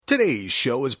Today's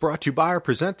show is brought to you by our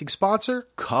presenting sponsor,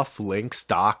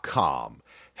 Cufflinks.com.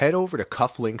 Head over to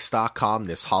Cufflinks.com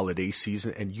this holiday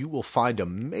season and you will find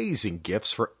amazing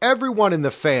gifts for everyone in the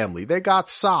family. They got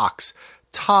socks,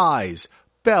 ties,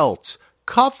 belts,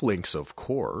 cufflinks, of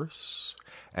course,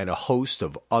 and a host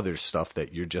of other stuff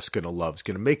that you're just going to love. It's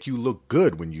going to make you look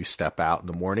good when you step out in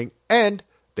the morning, and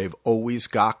they've always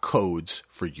got codes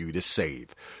for you to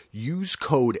save. Use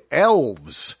code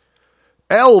ELVES.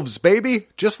 Elves, baby,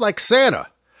 just like Santa,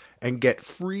 and get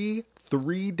free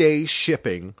 3-day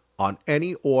shipping on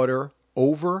any order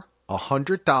over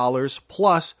 $100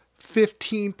 plus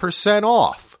 15%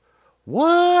 off.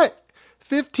 What?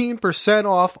 15%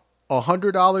 off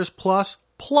 $100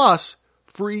 plus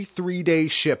free 3-day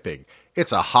shipping.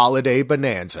 It's a holiday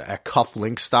bonanza at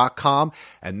Cufflinks.com,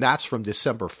 and that's from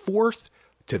December 4th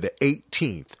to the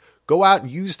 18th. Go out and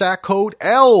use that code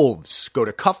ELVES. Go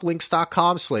to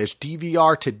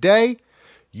Cufflinks.com/DVR today.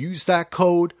 Use that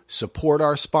code. Support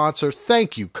our sponsor.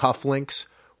 Thank you, Cufflinks.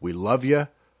 We love you.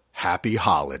 Happy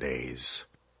holidays.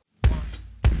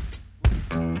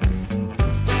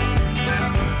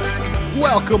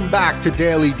 Welcome back to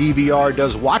Daily DVR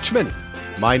Does Watchmen.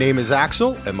 My name is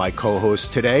Axel, and my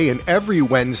co-host today and every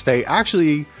Wednesday,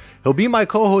 actually, he'll be my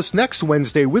co-host next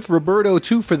Wednesday with Roberto,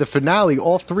 too, for the finale.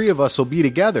 All three of us will be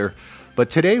together.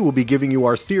 But today we'll be giving you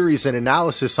our theories and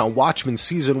analysis on Watchmen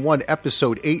Season 1,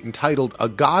 Episode 8, entitled A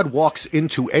God Walks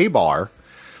into a Bar,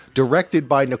 directed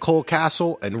by Nicole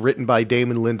Castle and written by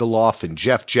Damon Lindelof and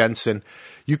Jeff Jensen.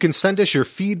 You can send us your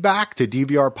feedback to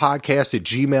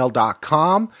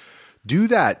dvrpodcast@gmail.com. Do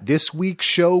that. This week's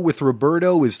show with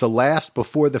Roberto is the last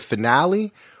before the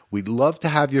finale. We'd love to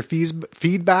have your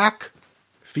feedback.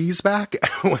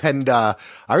 And I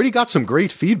already got some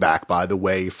great feedback, by the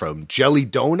way, from Jelly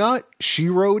Donut. She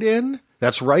wrote in.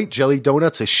 That's right, Jelly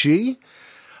Donut's a she.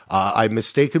 I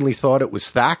mistakenly thought it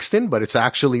was Thaxton, but it's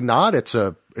actually not. It's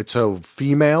a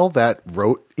female that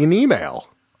wrote an email.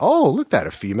 Oh, look at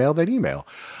a female that email.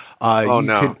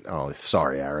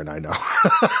 Sorry, Aaron, I know.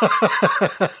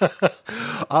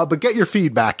 But get your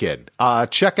feedback in.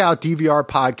 Check out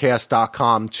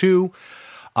dvrpodcast.com too.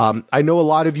 I know a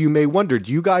lot of you may wonder,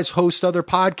 do you guys host other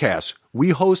podcasts?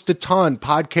 We host a ton.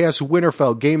 Podcast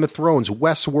Winterfell, Game of Thrones,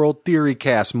 Westworld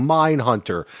Theorycast,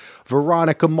 Mindhunter,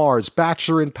 Veronica Mars,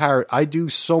 Bachelor in Parrot. I do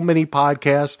so many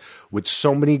podcasts with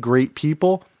so many great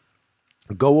people.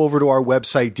 Go over to our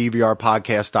website,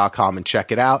 dvrpodcast.com, and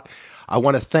check it out. I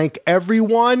want to thank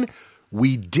everyone.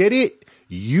 We did it.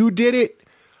 You did it.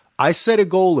 I set a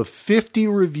goal of 50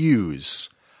 reviews.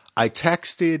 I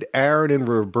texted Aaron and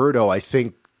Roberto, I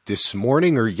think, this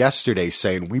morning or yesterday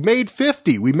saying, we made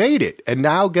 50. We made it. And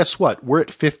now, guess what? We're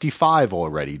at 55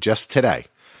 already, just today.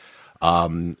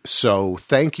 So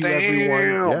thank you,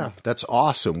 everyone. Yeah, that's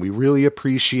awesome. We really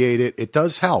appreciate it. It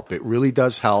does help. It really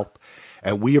does help.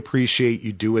 And we appreciate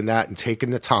you doing that and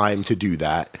taking the time to do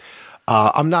that.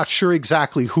 I'm not sure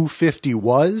exactly who 50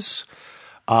 was.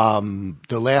 The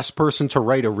last person to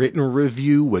write a written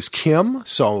review was Kim.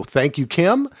 So thank you,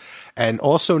 Kim. And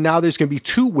also now there's going to be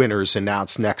 2 winners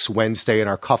announced next Wednesday in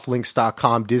our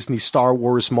Cufflinks.com Disney Star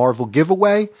Wars Marvel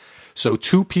giveaway. So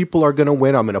 2 people are going to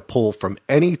win. I'm going to pull from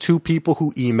any 2 people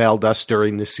who emailed us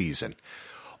during the season.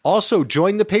 Also,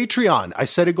 join the Patreon. I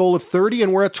set a goal of 30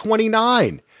 and we're at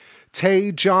 29.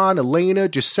 Tay, John, Elena,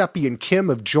 Giuseppe, and Kim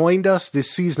have joined us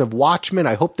this season of Watchmen.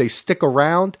 I hope they stick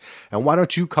around. And why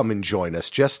don't you come and join us?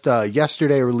 Just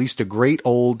yesterday I released a great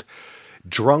old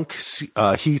drunk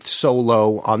Heath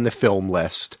solo on the film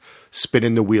list,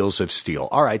 Spinning the Wheels of Steel.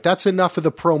 All right, that's enough of the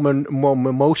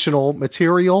promotional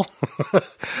material.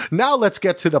 Now let's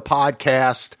get to the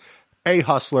podcast. Hey,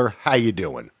 Hustler, how you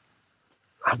doing?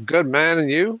 I'm good, man.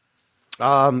 And you?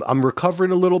 I'm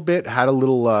recovering a little bit. Had a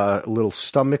little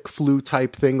stomach flu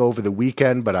type thing over the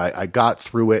weekend, but I got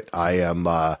through it.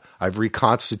 I've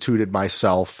reconstituted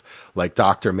myself like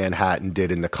Dr. Manhattan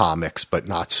did in the comics, but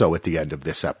not so at the end of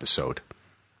this episode.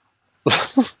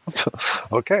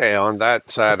 Okay, on that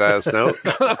sad-ass note.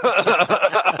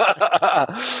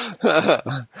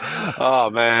 Oh,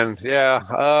 man. Yeah,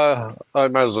 I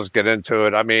might as well just get into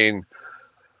it. I mean,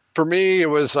 for me,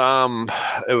 it was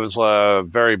a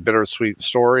very bittersweet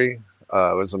story.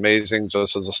 It was amazing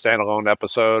just as a standalone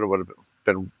episode. It would have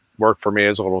been work for me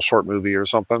as a little short movie or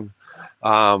something.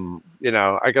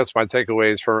 I guess my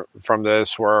takeaways from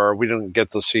this were we didn't get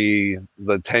to see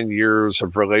the 10 years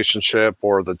of relationship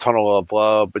or the tunnel of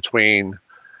love between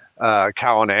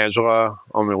Cal and Angela.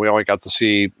 I mean, we only got to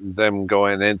see them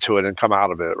going into it and come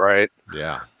out of it, right?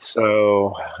 Yeah.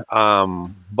 So,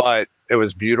 but it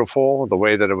was beautiful the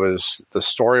way that the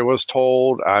story was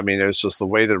told. I mean, it was just the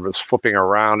way that it was flipping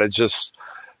around. It just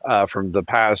from the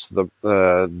past,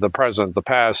 the present, the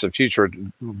past, the future.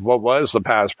 What was the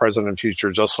past, present, and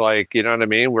future? Just like, you know what I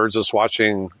mean? We're just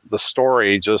watching the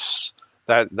story. Just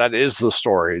that is the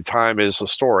story. Time is the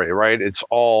story, right? It's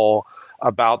all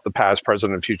about the past,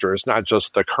 present, and future. It's not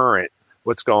just the current,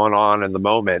 what's going on in the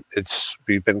moment.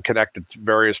 We've been connected to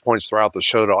various points throughout the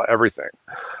show to everything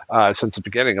since the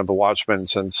beginning of the Watchmen,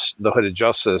 since the Hooded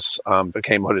Justice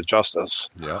became Hooded Justice.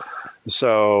 Yeah.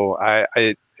 So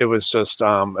it was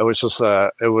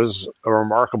a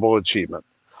remarkable achievement.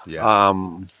 Yeah.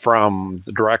 From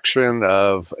the direction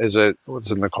of,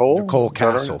 what's it, Nicole? Nicole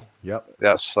Castle. Yep.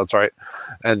 Yes, that's right.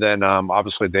 And then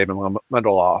obviously David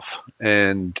Lindelof.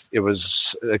 And it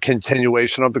was a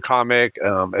continuation of the comic.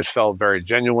 It felt very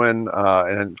genuine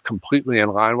and completely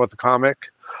in line with the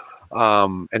comic.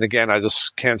 And again, I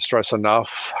just can't stress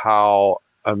enough how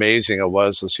amazing it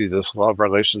was to see this love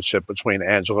relationship between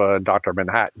Angela and Dr.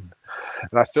 Manhattan.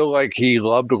 And I feel like he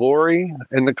loved Lori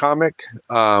in the comic,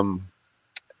 and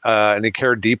he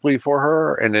cared deeply for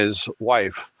her and his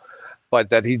wife, but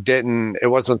that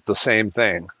it wasn't the same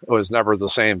thing. It was never the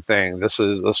same thing. This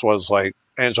was like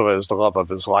Angela is the love of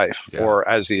his life, or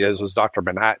as he is as Dr.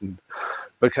 Manhattan,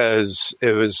 because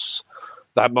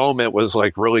that moment was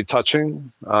like really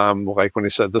touching. Like when he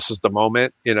said, "This is the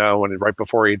moment," right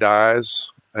before he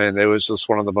dies. And it was just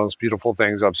one of the most beautiful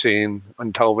things I've seen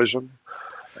on television.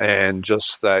 And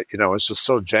just that, it's just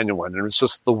so genuine. And it's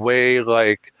just the way,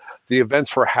 like, the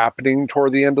events were happening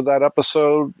toward the end of that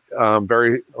episode,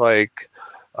 very, like,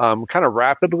 kind of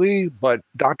rapidly. But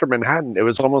Dr. Manhattan, it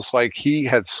was almost like he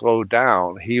had slowed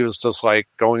down. He was just, like,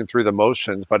 going through the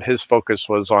motions, but his focus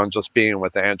was on just being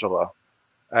with Angela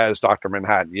as Dr.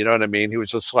 Manhattan. You know what I mean? He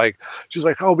was just like, she's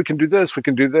like, "Oh, we can do this. We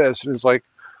can do this." And he's like,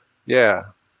 "Yeah,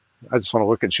 I just want to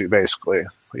look at you," basically.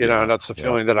 And that's the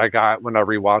feeling that I got when I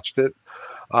rewatched it.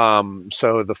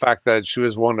 So the fact that she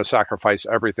was willing to sacrifice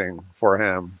everything for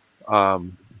him,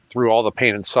 through all the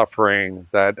pain and suffering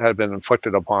that had been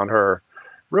inflicted upon her,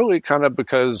 really kind of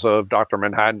because of Dr.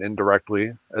 Manhattan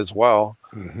indirectly as well.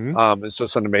 Mm-hmm. It's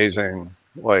just an amazing,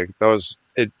 like,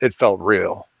 it felt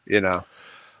real,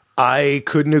 I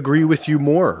couldn't agree with you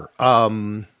more.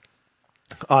 On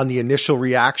the initial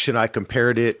reaction, I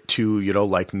compared it to,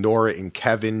 like Nora and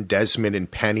Kevin, Desmond and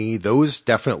Penny. Those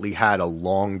definitely had a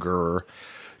longer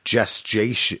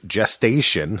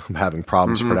gestation. I'm having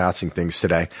problems pronouncing things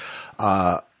today.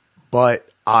 But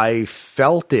I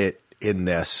felt it in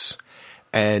this.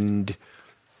 And,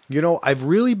 I've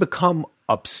really become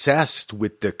obsessed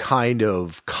with the kind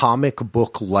of comic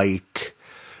book-like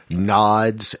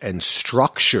nods and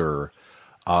structure,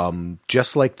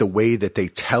 just like the way that they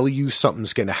tell you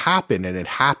something's going to happen and it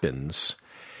happens.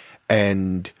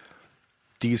 And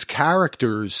these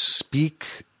characters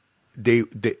speak,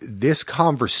 this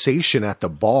conversation at the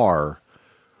bar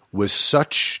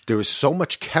there was so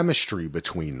much chemistry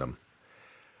between them,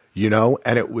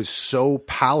 and it was so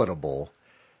palatable.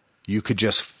 You could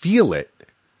just feel it,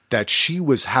 that she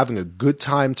was having a good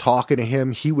time talking to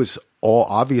him. He was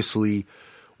obviously,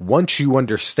 once you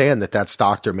understand that that's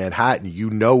Dr. Manhattan,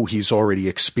 he's already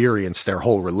experienced their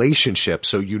whole relationship.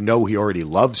 So he already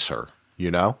loves her,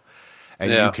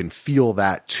 and you can feel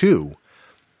that too.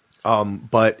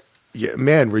 But yeah,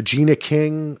 man, Regina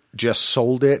King just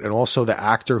sold it. And also the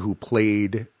actor who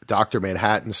played Dr.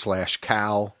 Manhattan /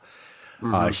 Cal,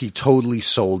 he totally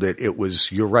sold it.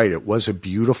 You're right. It was a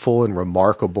beautiful and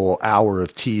remarkable hour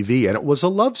of TV, and it was a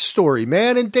love story,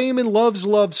 man. And Damon loves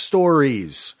love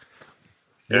stories.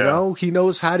 He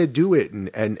knows how to do it,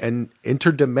 and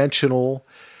interdimensional.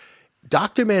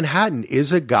 Dr. Manhattan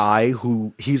is a guy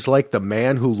he's like the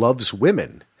man who loves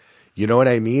women. You know what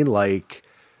I mean? Like,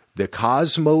 the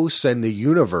cosmos and the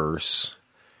universe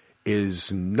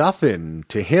is nothing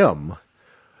to him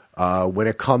when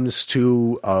it comes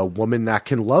to a woman that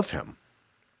can love him.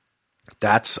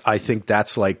 I think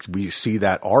that's like, we see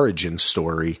that origin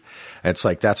story. And it's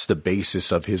like, that's the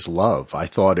basis of his love. I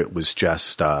thought it was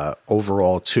just,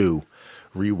 overall too,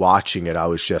 rewatching it, I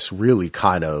was just really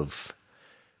kind of,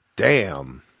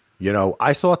 damn,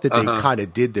 I thought that they kind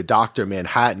of did the Dr.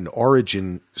 Manhattan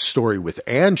origin story with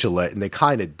Angela, and they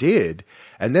kind of did.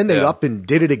 And then they up and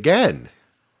did it again,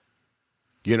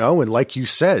 and like you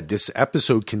said, this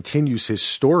episode continues his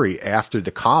story after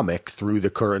the comic through the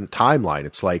current timeline.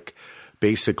 It's like,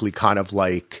 basically kind of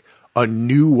like a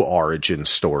new origin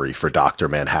story for Dr.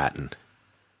 Manhattan.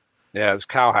 Yeah, it's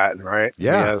Cowhattan, right?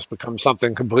 Yeah. It's become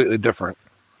something completely different.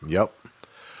 Yep.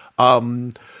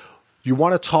 You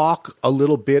want to talk a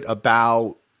little bit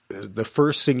about the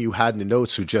first thing you had in the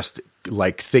notes, were just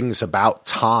like things about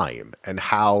time and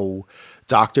how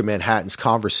Dr. Manhattan's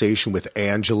conversation with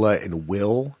Angela and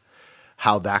Will,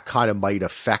 how that kind of might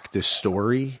affect the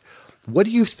story. What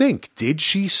do you think? Did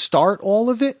she start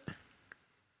all of it?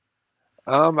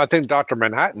 I think Dr.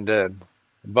 Manhattan did,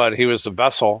 but he was the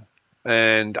vessel.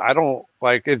 And I don't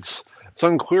like it's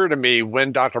unclear to me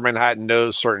when Dr. Manhattan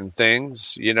knows certain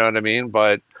things, you know what I mean?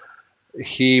 But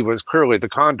he was clearly the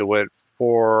conduit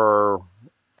for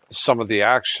some of the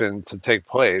action to take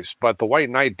place. But the White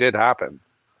Knight did happen.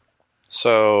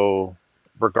 So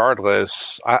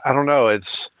regardless, I don't know.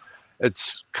 It's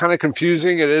kind of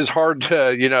confusing. It is hard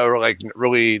to, like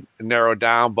really narrow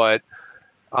down, but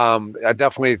I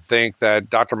definitely think that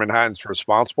Dr. Manhattan's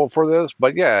responsible for this.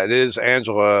 But yeah, it is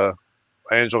Angela.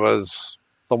 Angela's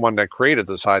the one that created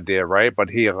this idea, right? But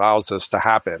he allows this to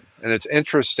happen. And it's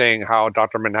interesting how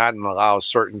Dr. Manhattan allows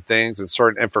certain things and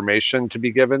certain information to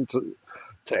be given to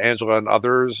Angela and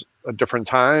others at different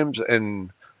times.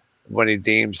 And when he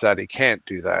deems that he can't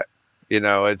do that,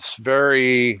 it's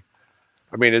very,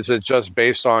 is it just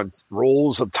based on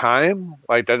rules of time?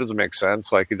 Like, that doesn't make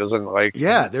sense. Like, he doesn't like,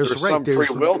 there's some free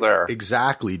will there.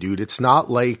 Exactly, dude. It's not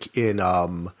like in,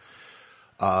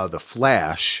 The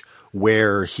Flash,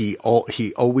 where he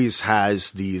always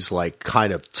has these like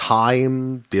kind of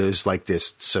time. There's like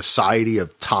this society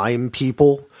of time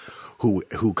people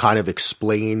who kind of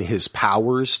explain his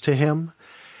powers to him.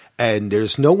 And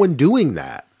there's no one doing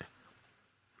that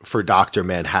for Dr.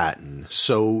 Manhattan.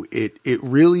 So it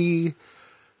really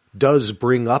does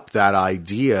bring up that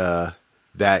idea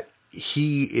that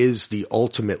he is the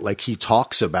ultimate, like he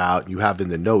talks about, you have in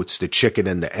the notes, the chicken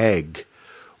and the egg,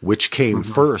 which came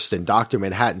first. And Dr.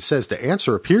 Manhattan says the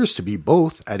answer appears to be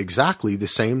both at exactly the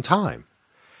same time.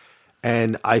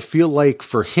 And I feel like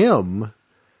for him,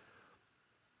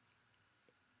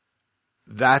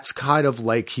 that's kind of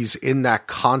like he's in that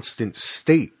constant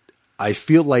state. I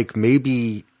feel like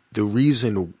maybe the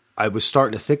reason I was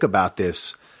starting to think about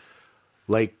this,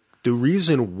 like the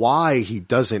reason why he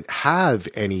doesn't have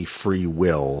any free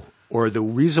will, or the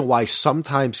reason why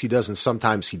sometimes he does and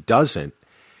sometimes he doesn't,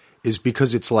 is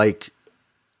because it's like,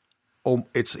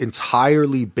 it's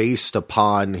entirely based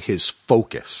upon his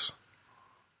focus,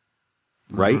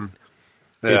 right?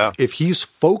 Mm-hmm. Yeah. If he's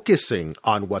focusing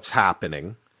on what's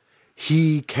happening,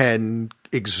 he can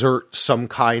exert some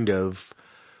kind of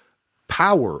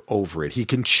power over it. He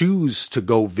can choose to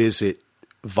go visit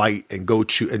Veidt and go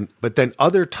but then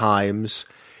other times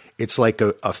it's like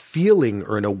a feeling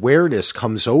or an awareness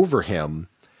comes over him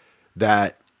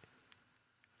that,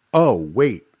 oh,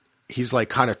 wait, he's like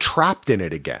kind of trapped in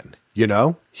it again.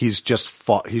 He's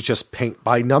just paint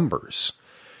by numbers.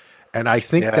 And I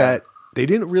think that they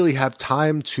didn't really have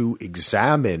time to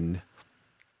examine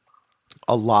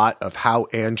a lot of how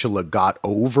Angela got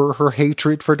over her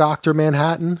hatred for Dr.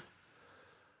 Manhattan.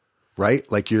 Right?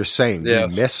 Like you're saying, we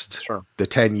missed the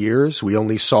 10 years. We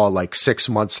only saw like 6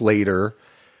 months later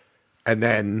and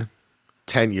then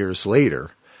 10 years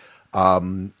later.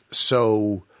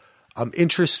 So I'm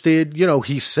interested,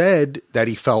 he said that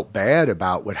he felt bad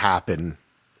about what happened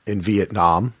in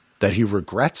Vietnam, that he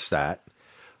regrets that.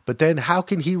 But then how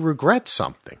can he regret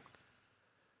something?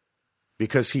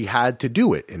 Because he had to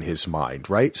do it in his mind,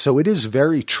 right? So it is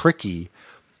very tricky.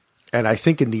 And I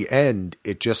think in the end,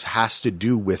 it just has to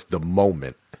do with the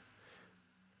moment.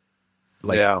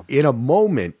 Like in a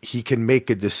moment, he can make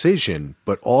a decision,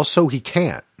 but also he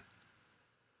can't.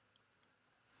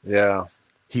 Yeah.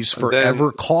 He's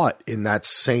forever caught in that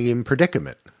same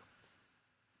predicament.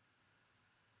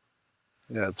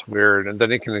 Yeah, it's weird. And then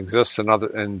he can exist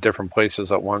in different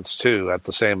places at once too, at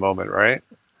the same moment, right?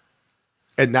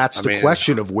 And that's the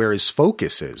question of where his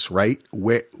focus is, right?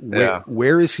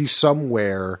 Where is he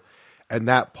somewhere? And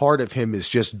that part of him is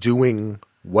just doing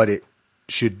what it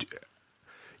should,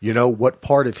 what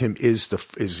part of him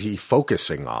is he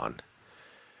focusing on?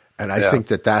 And I think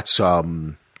that's,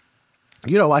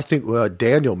 I think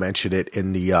Daniel mentioned it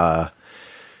in the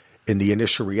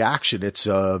initial reaction. It's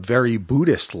a very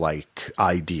Buddhist-like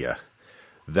idea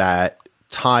that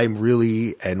time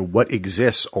really and what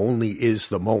exists only is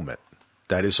the moment.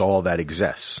 That is all that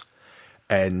exists.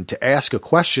 And to ask a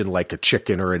question like a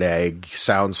chicken or an egg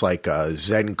sounds like a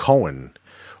Zen koan,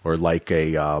 or like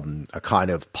a kind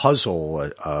of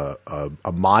puzzle,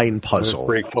 a mind puzzle.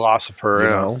 Greek philosopher.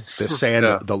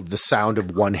 The sound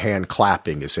of one hand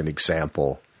clapping is an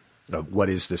example of what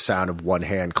is the sound of one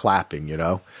hand clapping.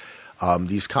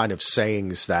 These kind of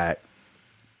sayings that,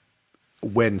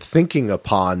 when thinking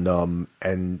upon them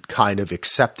and kind of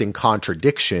accepting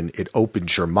contradiction, it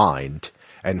opens your mind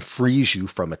and frees you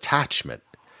from attachment.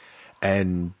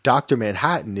 And Dr.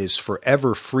 Manhattan is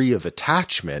forever free of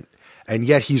attachment, and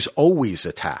yet he's always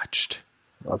attached.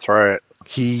 That's right.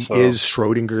 He is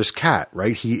Schrodinger's cat,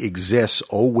 right? He exists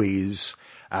always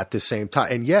at the same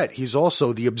time. And yet he's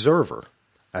also the observer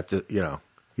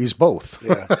he's both.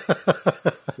 Yeah.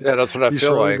 Yeah, that's what I he's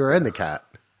feel Schrodinger like. and the cat.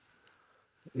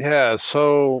 Yeah,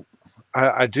 so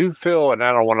I do feel, and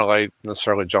I don't want to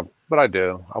necessarily jump, but I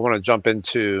do. I want to jump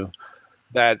into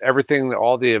that everything,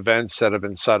 all the events that have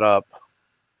been set up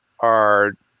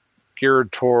are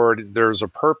geared toward there's a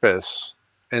purpose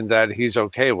and that he's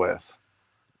okay with.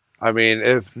 I mean,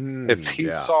 if he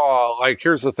saw,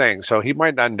 here's the thing. So he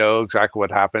might not know exactly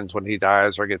what happens when he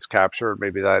dies or gets captured.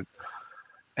 Maybe that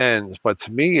ends. But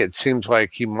to me, it seems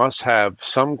like he must have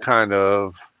some kind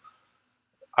of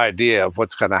idea of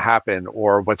what's going to happen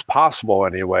or what's possible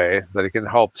anyway, that he can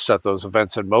help set those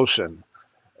events in motion.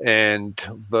 And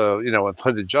with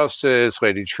Hooded Justice,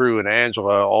 Lady True, and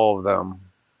Angela, all of them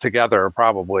together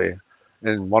probably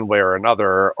in one way or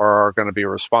another are going to be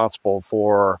responsible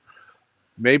for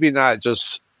maybe not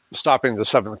just stopping the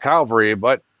 7th Cavalry,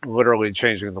 but literally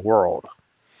changing the world.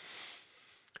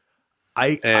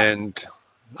 It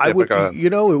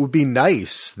would be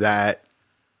nice that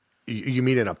you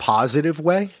mean in a positive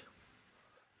way?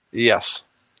 Yes.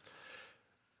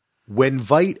 When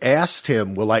Veidt asked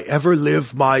him, "Will I ever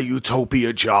live my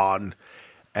utopia, John?"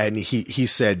 and he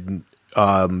said,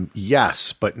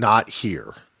 "Yes, but not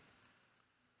here."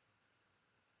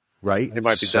 Right? He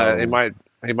might be dead.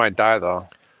 He might die though.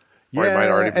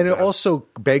 Yeah, and it also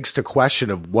begs the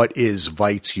question of what is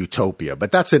Veidt's utopia,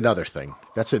 but that's another thing.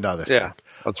 Yeah,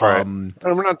 that's right. And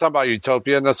we're not talking about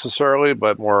utopia necessarily,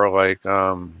 but more like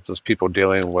just people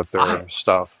dealing with their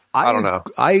stuff. I don't know.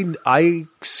 I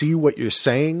see what you're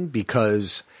saying,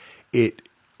 because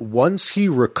once he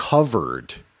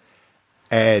recovered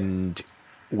and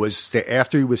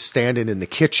after he was standing in the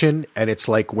kitchen, and it's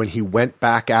like when he went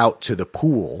back out to the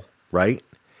pool, right?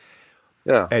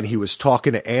 Yeah. And he was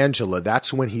talking to Angela,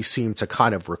 that's when he seemed to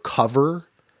kind of recover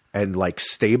and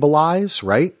stabilize,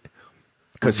 right?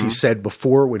 Because he said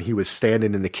before, when he was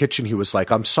standing in the kitchen, he was like,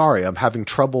 "I'm sorry, I'm having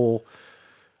trouble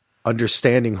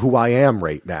understanding who I am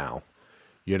right now."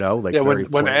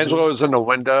 When Angela was in the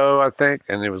window, I think,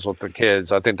 and he was with the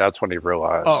kids, I think that's when he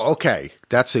realized. Oh, okay.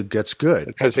 That's good.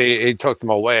 Because he took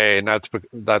them away, and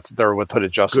that's they're with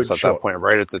Hooded Justice that point,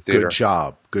 right at the theater.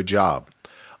 Good job.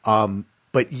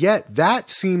 But yet that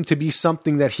seemed to be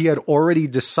something that he had already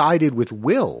decided with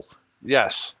Will.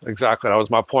 Yes, exactly. That was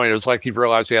my point. It was like he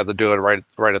realized he had to do it right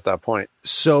at that point.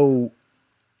 So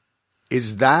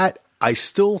I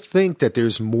still think that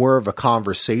there's more of a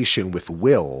conversation with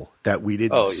Will that we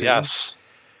didn't see. Oh, yes.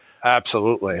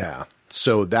 Absolutely. Yeah.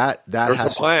 So that there's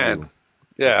has a plan.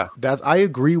 Yeah. That I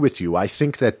agree with you. I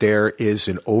think that there is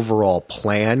an overall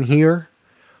plan here.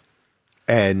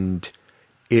 And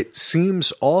it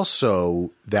seems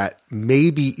also that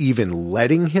maybe even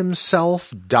letting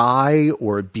himself die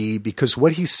because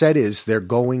what he said is they're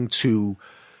going to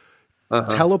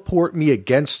teleport me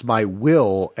against my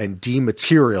will and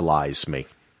dematerialize me.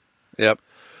 Yep.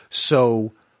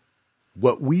 So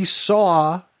what we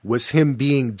saw was him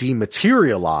being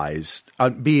dematerialized,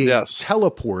 being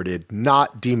teleported,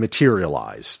 not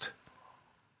dematerialized.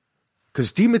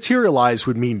 Because dematerialized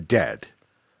would mean dead.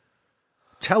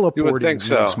 Teleporting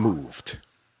means moved.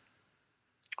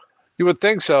 You would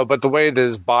think so, but the way that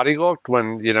his body looked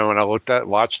when I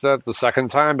watched that the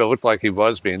second time, it looked like he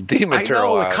was being dematerialized. I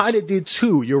know, it kind of did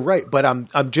too. You're right, but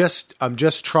I'm just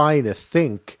trying to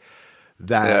think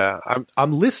that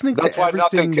I'm listening to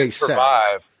everything they say.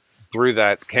 Survive through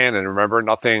that cannon. Remember,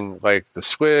 nothing like the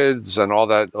squids and all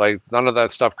that. None of that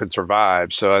stuff could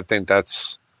survive. So I think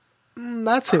that's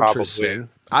interesting.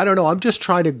 I don't know. I'm just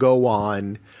trying to go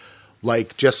on.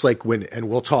 Just like when, and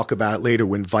we'll talk about it later,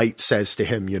 when Veidt says to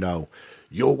him,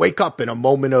 "You'll wake up in a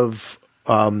moment of,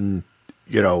 of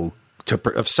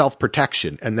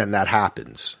self-protection," and then that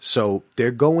happens. So they're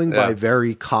going by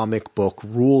very comic book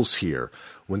rules here.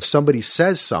 When somebody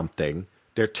says something,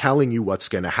 they're telling you what's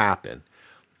going to happen.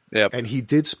 Yep. And he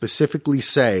did specifically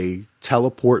say,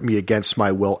 "Teleport me against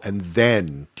my will and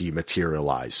then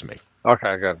dematerialize me."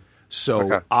 Okay, good.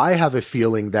 So I have a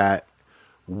feeling that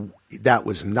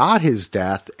was not his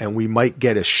death, and we might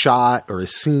get a shot or a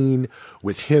scene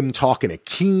with him talking to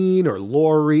Keen or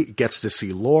Laurie. Gets to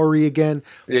see Laurie again.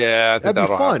 Yeah, that'd be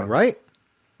fun, happen. Right?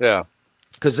 Yeah,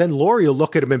 because then Laurie will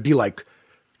look at him and be like,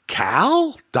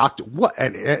 "Cal, Doctor, what?"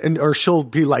 And or she'll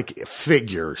be like,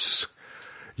 "Figures,"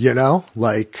 I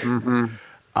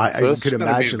could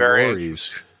imagine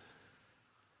Laurie's.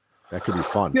 That could be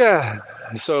fun. Yeah.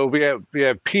 So we have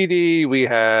PD, we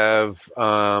have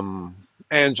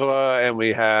Angela, and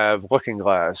we have Looking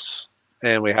Glass,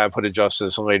 and we have Hooded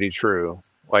Justice and Lady True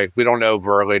Like, we don't know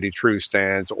where Lady True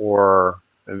stands, or,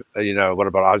 what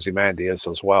about Ozymandias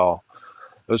as well?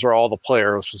 Those are all the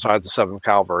players besides the 7th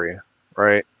Cavalry,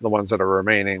 right? The ones that are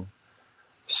remaining.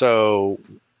 So,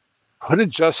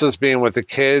 Hooded Justice being with the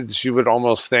kids, you would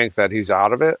almost think that he's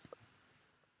out of it.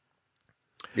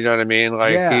 You know what I mean?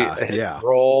 Like, his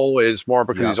role is more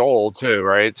because he's old too,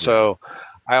 right? Yeah. So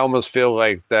I almost feel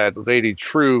like that Lady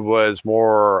True was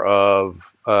more of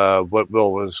what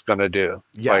Will was going to do.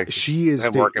 Yeah, like, she is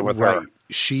working with her.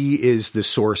 She is the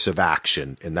source of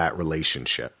action in that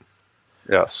relationship.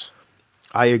 Yes,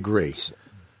 I agree.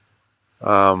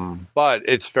 But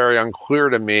it's very unclear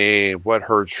to me what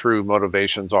her true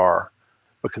motivations are,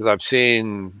 because I've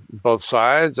seen both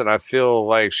sides, and I feel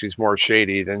like she's more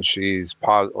shady than she's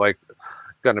going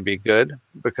to be good,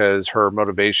 because her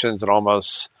motivations and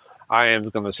almost, I am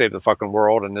going to save the fucking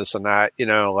world and this and that,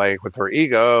 like with her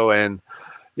ego. And,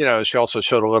 she also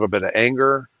showed a little bit of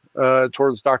anger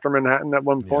towards Dr. Manhattan at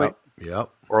one point. Yep.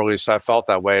 Or at least I felt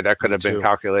that way. That could have been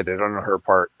calculated on her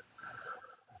part.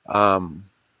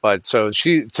 But so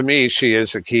to me, she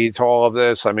is the key to all of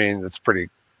this. I mean, it's pretty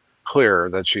clear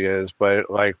that she is, but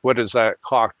like, what does that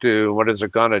clock do? What is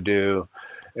it gonna do?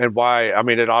 And why? I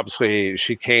mean, it obviously,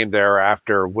 she came there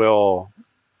after Will.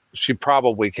 She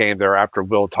probably came there after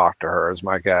Will talked to her, is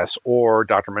my guess, or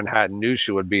Dr. Manhattan knew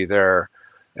she would be there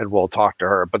and Will talked to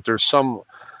her. But there's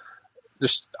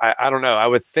I don't know. I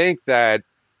would think that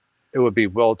it would be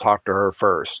Will talk to her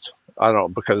first. I don't know,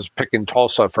 because picking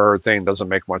Tulsa for her thing doesn't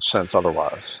make much sense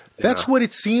otherwise. That's what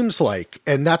it seems like.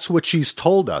 And that's what she's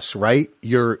told us, right?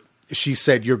 She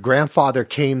said, your grandfather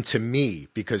came to me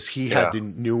because he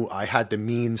knew I had the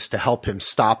means to help him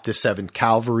stop the 7th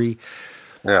Cavalry.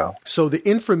 Yeah. So the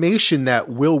information that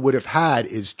Will would have had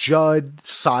is Judd,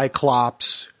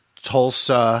 Cyclops,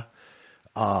 Tulsa.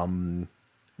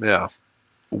 Yeah.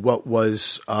 What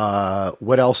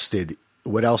else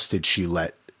did she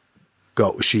let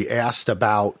go? She asked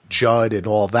about Judd and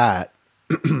all that.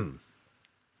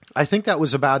 I think that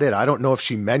was about it. I don't know if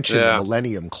she mentioned the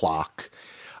Millennium Clock.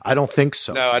 I don't think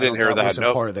so. No, I didn't hear that. That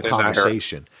wasn't part of the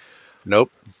conversation.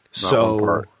 Nope.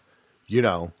 So,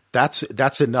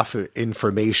 that's enough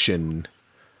information.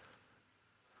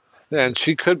 And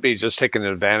she could be just taking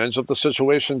advantage of the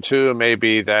situation too. And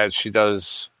maybe that she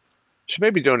may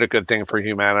be doing a good thing for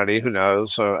humanity. Who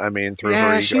knows? So, I mean, through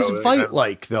her ego, she's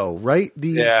fight-like though, right?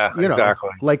 Exactly.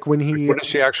 Like when what is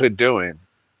she actually doing?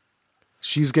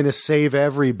 She's going to save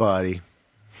everybody.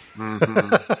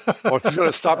 Mm-hmm. Well, she's going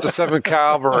to stop the 7th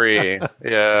Cavalry.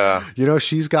 Yeah.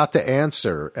 She's got the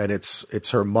answer, and it's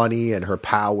her money and her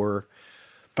power.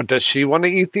 But does she want to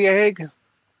eat the egg?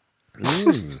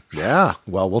 Yeah.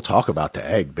 Well, we'll talk about the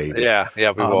egg, baby. Yeah, we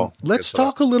will. Let's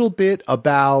talk a little bit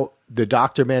about the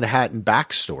Dr. Manhattan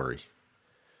backstory.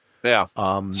 Yeah.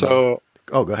 Go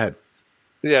ahead.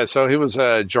 Yeah, so he was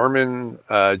a German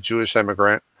Jewish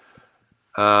immigrant.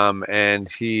 And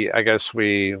I guess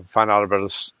we find out about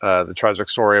the tragic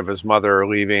story of his mother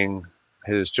leaving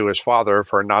his Jewish father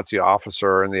for a Nazi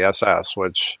officer in the SS,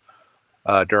 which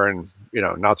during,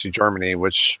 Nazi Germany,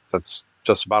 which that's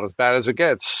just about as bad as it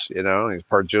gets. He's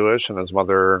part Jewish and his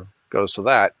mother goes to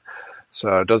that.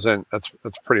 So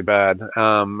that's pretty bad.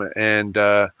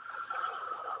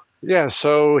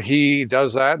 So he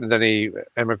does that, and then he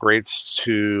emigrates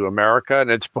to America, and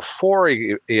it's before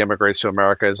he emigrates to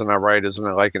America, isn't that right? Isn't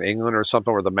it like in England or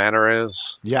something where the manor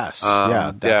is? Yes,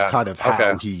 that's kind of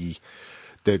how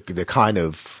the kind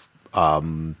of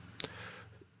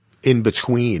in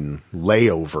between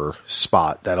layover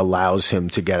spot that allows him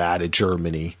to get out of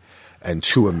Germany and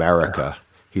to America.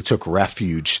 He took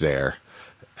refuge there,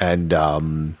 and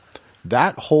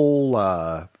that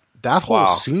whole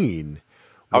scene.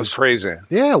 I was crazy.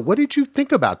 Yeah. What did you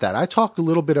think about that? I talked a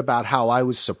little bit about how I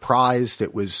was surprised.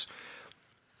 It was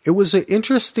an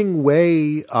interesting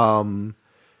way.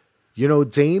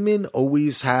 Damon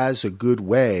always has a good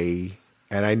way.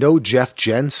 And I know Jeff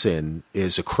Jensen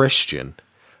is a Christian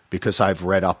because I've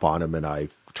read up on him and I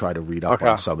try to read up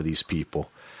on some of these people.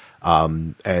 I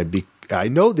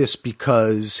know this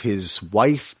because his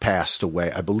wife passed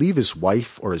away. I believe his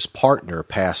wife or his partner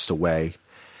passed away.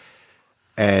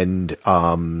 And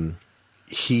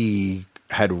he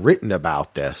had written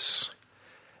about this,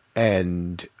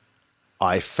 and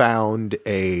I found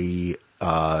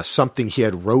something he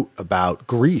had wrote about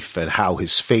grief and how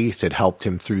his faith had helped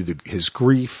him through his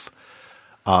grief.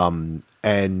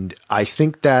 And I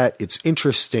think that it's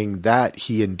interesting that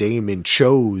he and Damon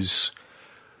chose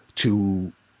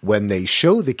to, when they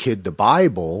show the kid the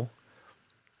Bible,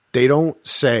 they don't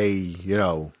say,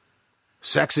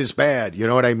 sex is bad. You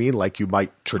know what I mean? Like you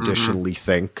might traditionally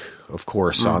think, of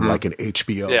course, on like an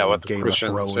HBO Game of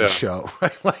Thrones show,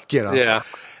 right? Like, you know,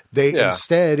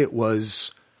 instead it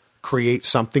was create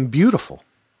something beautiful.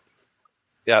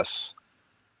 Yes.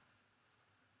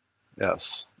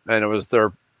 Yes. And it was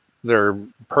their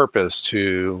purpose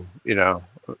to, you know,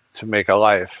 to make a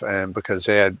life, and because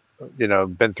they had, you know,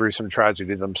 been through some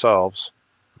tragedy themselves.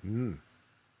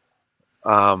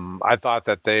 I thought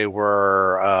that they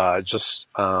were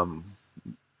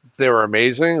they were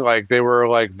amazing. Like they were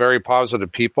like very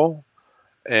positive people.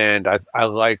 And I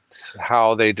liked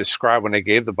how they described when they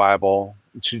gave the Bible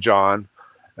to John,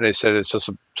 and they said it's just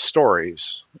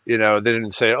stories. You know, they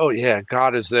didn't say, oh yeah,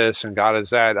 God is this and God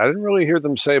is that. I didn't really hear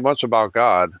them say much about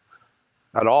God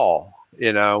at all,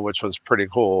 you know, which was pretty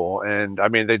cool. And I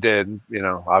mean, they did, you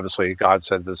know, obviously God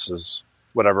said this is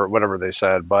whatever they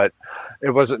said, but it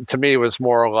wasn't, to me, it was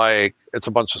more like it's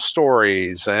a bunch of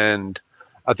stories. And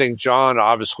I think John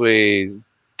obviously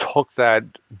took that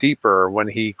deeper when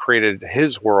he created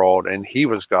his world and he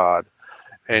was God,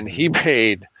 and he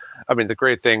made, I mean, the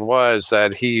great thing was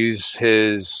that he used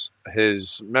his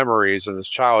memories of his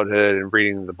childhood and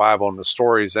reading the Bible and the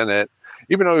stories in it,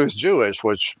 even though he was Jewish,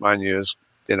 which mind you is,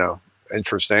 you know,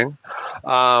 interesting,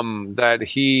 that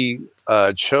he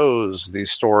chose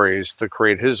these stories to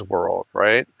create his world,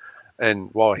 right? And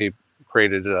well, he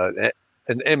created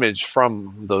an image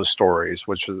from those stories,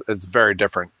 which it's very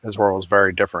different. His world was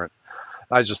very different.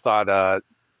 I just thought,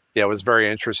 it was very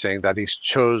interesting that he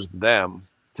chose them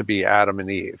to be Adam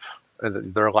and Eve,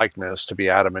 and their likeness to be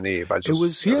Adam and Eve. It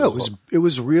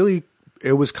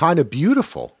was kind of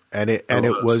beautiful, and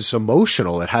it was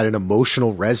emotional. It had an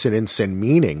emotional resonance and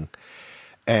meaning.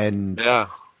 And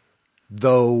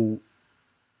though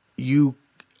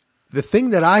the thing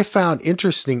that I found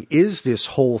interesting is this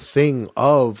whole thing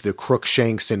of the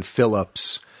Cruikshanks and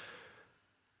Phillips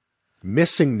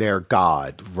missing their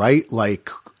God, right? Like,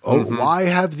 why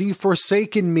have thee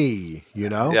forsaken me? You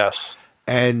know? Yes.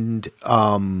 And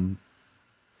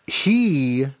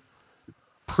he,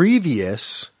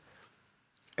 previous,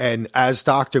 and as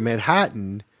Dr.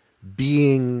 Manhattan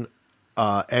being,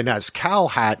 and as Cal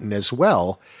Hatton as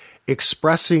well,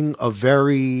 expressing a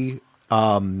very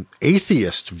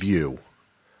atheist view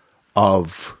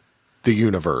of the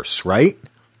universe, right?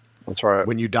 That's right.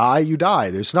 When you die, you die.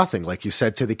 There's nothing, like you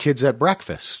said to the kids at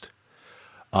breakfast.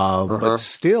 But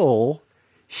still...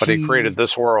 But he created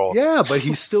this world. Yeah, but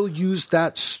he still used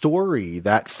that story,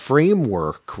 that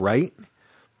framework, right?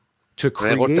 To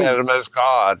create. And they looked at him as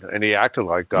God, and he acted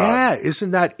like God. Yeah,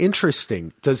 isn't that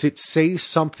interesting? Does it say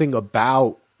something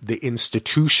about the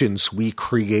institutions we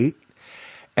create?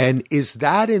 And is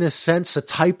that, in a sense, a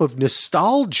type of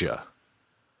nostalgia?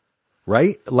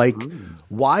 Right? Like,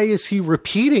 why is he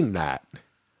repeating that?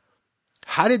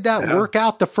 How did that work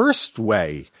out the first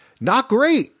way? Not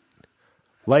great.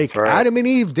 Like, Adam and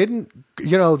Eve didn't,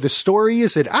 you know, the story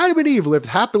is that Adam and Eve lived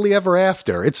happily ever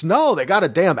after. It's no, they got a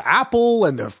damn apple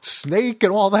and the snake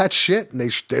and all that shit, and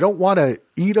they don't want to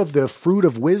eat of the fruit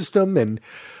of wisdom and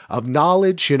of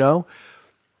knowledge, you know?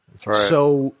 That's right.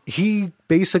 So he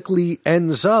basically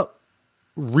ends up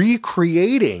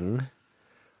recreating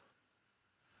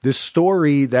the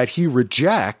story that he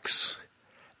rejects,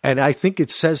 and I think it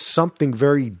says something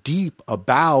very deep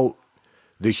about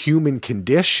the human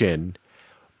condition,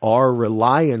 our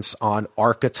reliance on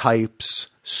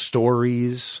archetypes,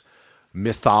 stories,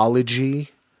 mythology.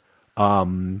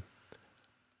 And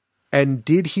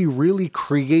did he really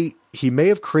create, he may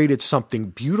have created something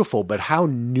beautiful, but how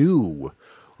new?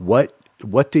 What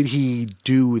did he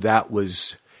do that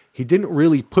was, he didn't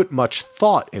really put much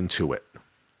thought into it.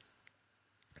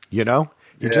 You know?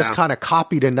 He just kind of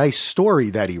copied a nice story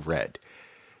that he read.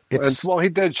 Well, he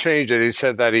did change it. He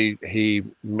said that he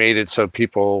made it so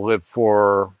people live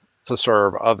to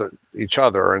serve each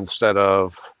other instead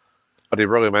of, but he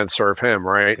really meant serve him,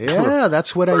 right? Yeah,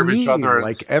 that's what I mean.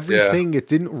 Like everything, it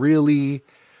didn't really.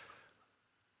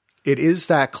 It is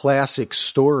that classic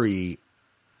story,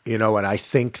 you know, and I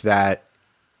think that,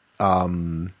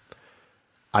 I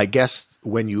guess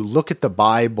when you look at the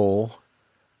Bible,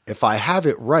 if I have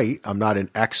it right, I'm not an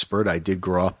expert. I did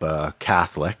grow up a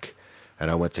Catholic. And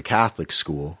I went to Catholic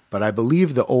school, but I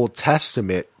believe the Old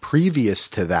Testament previous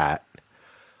to that,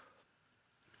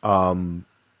 and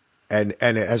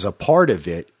as a part of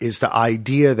it is the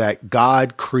idea that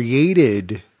God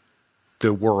created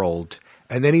the world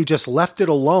and then he just left it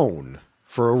alone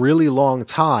for a really long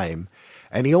time.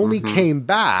 And he only came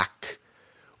back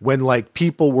when like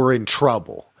people were in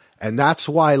trouble. And that's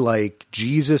why like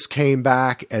Jesus came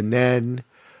back, and then,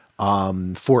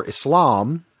 for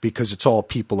Islam, because it's all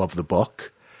people of the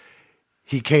book,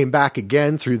 he came back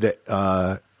again through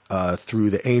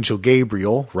the angel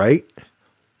Gabriel, right?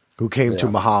 Who came to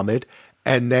Muhammad.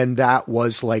 And then that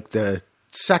was like the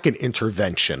second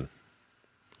intervention,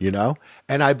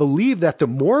 And I believe that the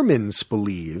Mormons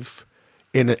believe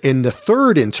in the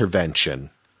third intervention,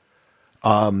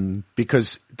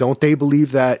 because don't they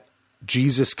believe that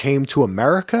Jesus came to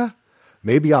America?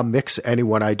 Maybe I'll mix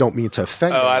anyone. I don't mean to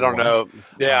offend anyone. I don't know.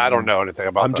 Yeah, I don't know anything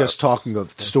about that. I'm just talking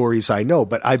of stories I know,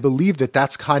 but I believe that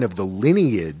that's kind of the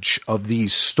lineage of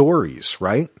these stories,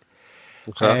 right?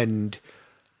 Okay. And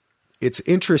it's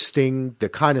interesting the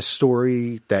kind of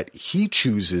story that he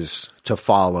chooses to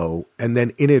follow and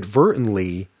then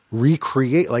inadvertently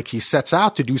recreate, like he sets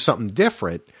out to do something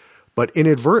different, but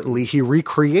inadvertently he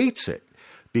recreates it.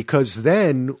 Because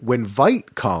then when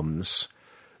Vite comes,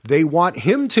 they want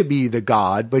him to be the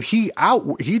god, but he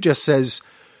just says,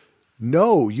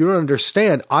 no, you don't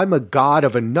understand. I'm a god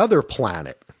of another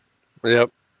planet.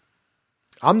 Yep.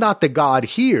 I'm not the god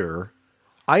here.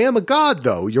 I am a god,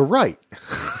 though. You're right.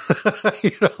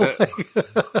 Did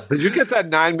you get that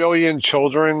 9 million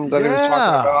children that he was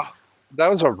talking about? That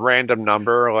was a random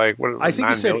number. Like, what? I think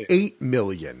he said 8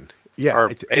 million. Yeah, or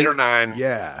 8 or 9.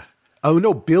 Yeah. Oh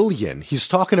no, billion. He's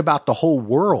talking about the whole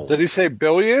world. Did he say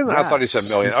billion? Yes, I thought he said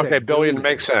million. Okay, billion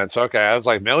makes sense. Okay, I was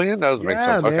like million. That doesn't make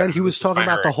sense. Okay, man, he was talking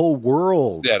about the whole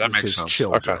world. Yeah, that as makes his sense.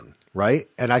 Children, Okay. Right?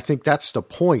 And I think that's the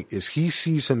point. Is he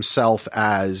sees himself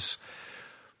as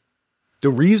the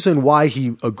reason why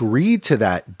he agreed to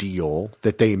that deal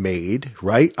that they made.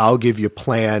 Right? I'll give you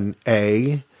Plan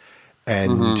A,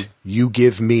 and you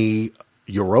give me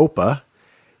Europa,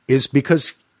 is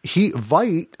because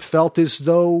Vite felt as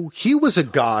though he was a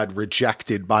god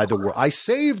rejected by the world. I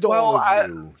saved all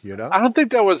of you, I don't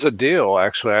think that was a deal,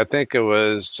 actually. I think it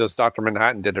was just Dr.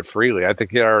 Manhattan did it freely. I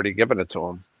think he had already given it to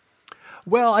him.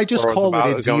 Well, I just call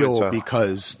it a deal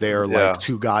because they're Yeah. like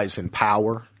two guys in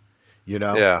power,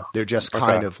 Yeah. They're just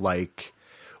kind of like,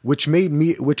 which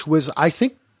was, I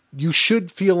think you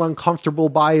should feel uncomfortable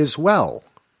by as well.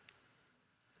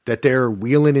 That they're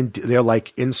wheeling and they're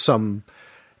like in some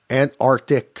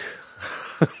Antarctic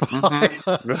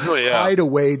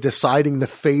hideaway deciding the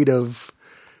fate of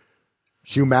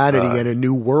humanity in a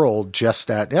new world. Just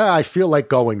that, I feel like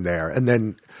going there. And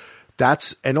then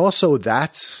that's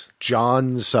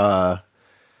John's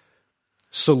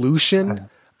solution.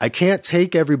 I can't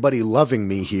take everybody loving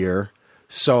me here,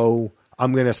 so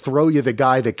I'm going to throw you the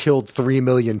guy that killed 3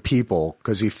 million people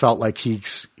because he felt like he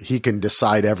can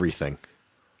decide everything.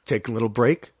 Take a little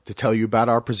break to tell you about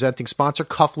our presenting sponsor,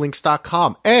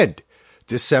 Cufflinks.com. And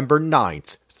December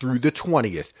 9th through the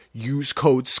 20th, use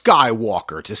code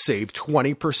SKYWALKER to save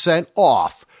 20%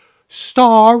 off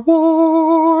Star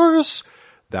Wars.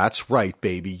 That's right,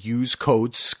 baby. Use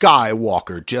code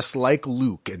SKYWALKER, just like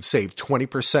Luke, and save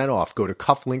 20% off. Go to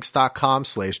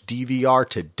cufflinks.com/DVR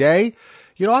today.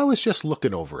 I was just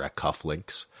looking over at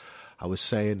Cufflinks. I was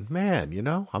saying, man,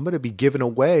 I'm going to be giving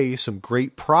away some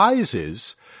great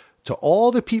prizes to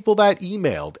all the people that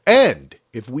emailed. And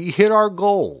if we hit our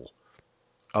goal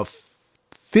of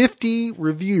 50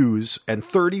 reviews and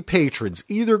 30 patrons,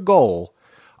 either goal,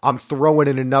 I'm throwing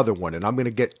in another one. And I'm going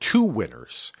to get 2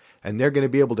 winners. And they're going to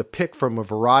be able to pick from a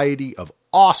variety of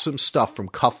awesome stuff from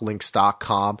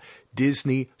Cufflinks.com.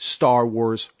 Disney, Star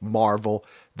Wars, Marvel.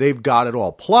 They've got it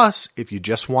all. Plus, if you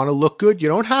just want to look good, you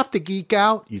don't have to geek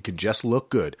out. You can just look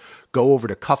good. Go over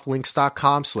to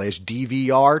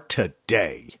cufflinks.com/DVR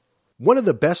today. One of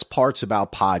the best parts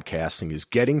about podcasting is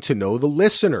getting to know the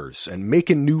listeners and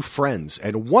making new friends.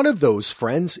 And one of those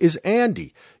friends is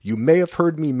Andy. You may have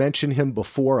heard me mention him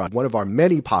before on one of our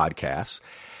many podcasts.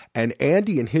 And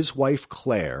Andy and his wife,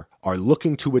 Claire, are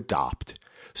looking to adopt.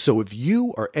 So if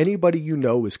you or anybody you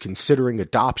know is considering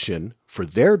adoption for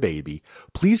their baby,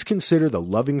 please consider the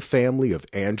loving family of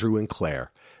Andrew and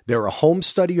Claire. They're a home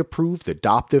study approved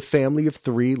adoptive family of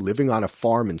 3 living on a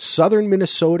farm in southern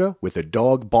Minnesota with a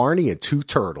dog Barney and 2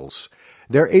 turtles.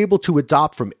 They're able to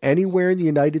adopt from anywhere in the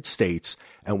United States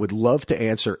and would love to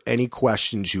answer any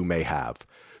questions you may have.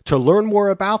 To learn more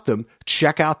about them,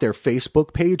 check out their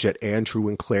Facebook page at Andrew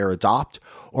and Claire Adopt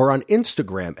or on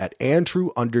Instagram at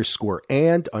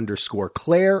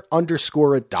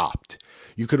Andrew_and_Claire_adopt.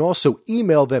 You can also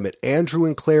email them at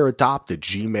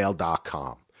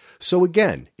andrewandclaireadopt@gmail.com. So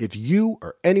again, if you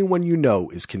or anyone you know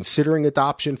is considering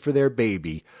adoption for their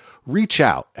baby, reach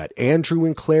out at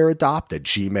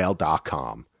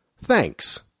andrewandclaireadopt@gmail.com.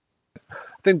 Thanks.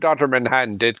 I think Dr.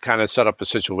 Manhattan did kind of set up a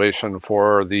situation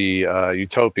for the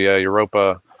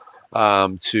Europa,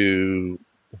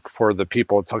 for the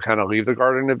people to kind of leave the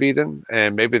Garden of Eden,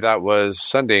 and maybe that was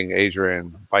sending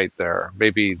Adrian Veidt there.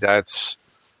 Maybe that's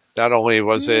Not only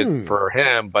was it for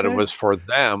him, but it was for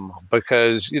them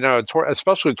because,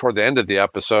 especially toward the end of the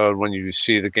episode when you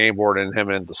see the game board and him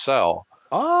in the cell.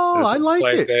 Oh, I like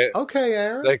it. Okay,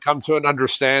 Aaron. They come to an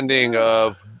understanding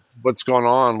of what's going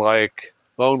on, like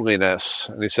loneliness.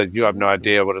 And he said, you have no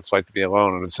idea what it's like to be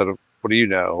alone. And I said, what do you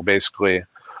know, basically?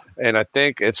 And I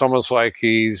think it's almost like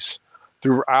he's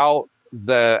throughout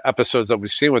the episodes that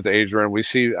we've seen with Adrian, we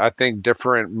see, I think,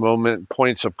 different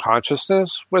points of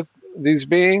consciousness with these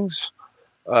beings.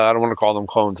 I don't want to call them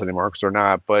clones anymore because they're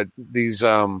not, but these,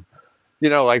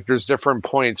 like there's different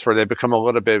points where they become a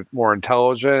little bit more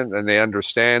intelligent and they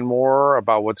understand more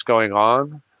about what's going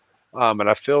on. And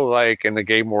I feel like in the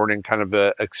game warning kind of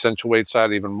accentuates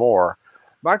that even more.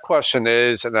 My question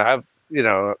is, and I have,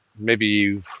 maybe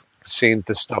you've seen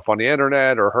this stuff on the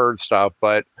internet or heard stuff,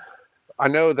 but I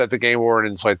know that the game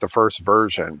warden is like the first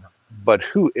version, but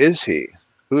who is he?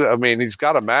 He's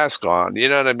got a mask on. You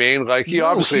know what I mean? Like he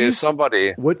obviously is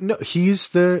somebody. What? No, he's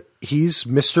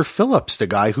Mr. Phillips, the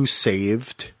guy who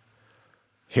saved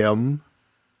him.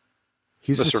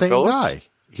 He's Mr. the same Phillips? Guy.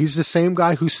 He's the same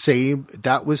guy who saved.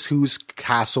 That was whose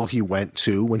castle he went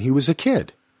to when he was a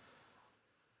kid.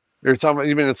 You're talking.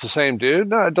 You mean it's the same dude?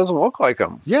 No, it doesn't look like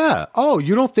him. Yeah. Oh,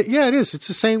 you don't think? Yeah, it is. It's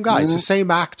the same guy. Mm-hmm. It's the same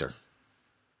actor.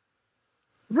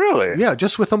 Really? Yeah,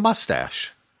 just with a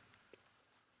mustache.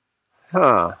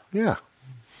 Huh. Yeah.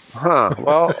 Huh.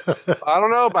 Well, I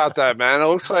don't know about that, man. It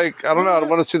looks like, I don't know. I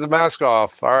want to see the mask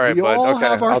off. All right. We all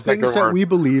have our things that we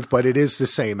believe, but it is the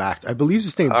same actor. I believe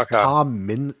his name is Tom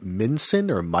Minson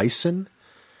or Mison.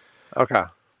 Okay.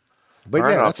 But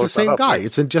yeah, that's the same guy.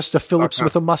 It's just a Phillips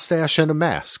with a mustache and a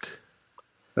mask.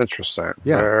 Interesting.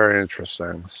 Yeah. Very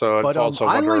interesting. So it's also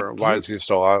why is he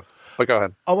still alive? But go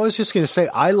ahead. I was just going to say,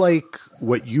 I like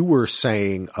what you were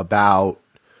saying about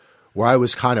where I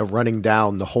was kind of running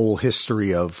down the whole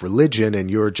history of religion, and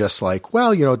you're just like,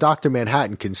 well, Dr.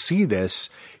 Manhattan can see this.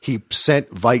 He sent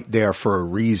Veidt there for a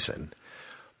reason.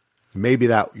 Maybe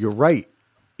that you're right.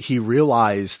 He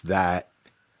realized that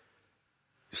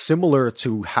similar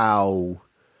to how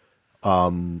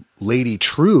Lady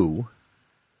True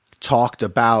talked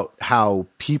about how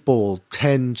people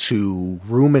tend to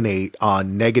ruminate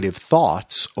on negative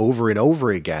thoughts over and over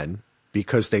again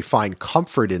because they find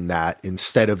comfort in that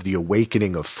instead of the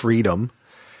awakening of freedom.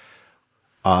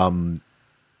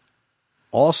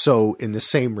 Also, in the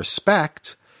same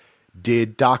respect,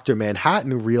 did Dr.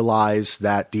 Manhattan realize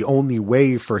that the only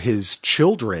way for his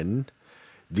children,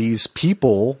 these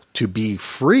people, to be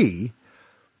free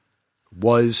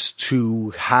was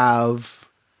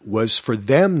for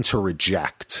them to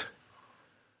reject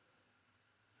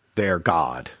their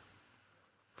God,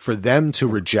 for them to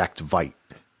reject Veidt,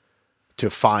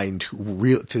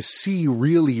 to see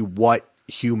really what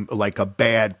like a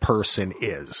bad person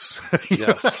is.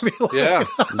 Yes. Yeah,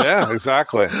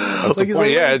 exactly. That's the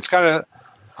point. It's kind of.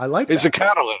 I like. He's a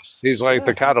catalyst. He's like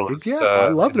the catalyst. Yeah, I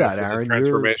love that, Aaron.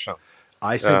 Transformation.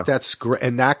 I think that's great,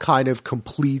 and that kind of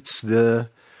completes the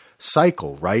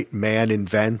cycle, right? Man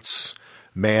invents,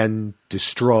 man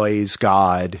destroys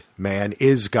God, man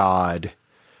is God.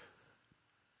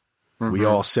 Mm-hmm. We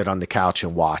all sit on the couch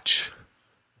and watch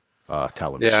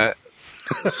television. Yeah.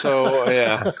 So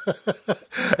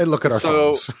and look at our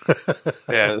phones.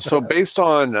 So based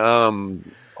on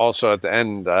also at the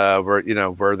end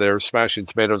where they're smashing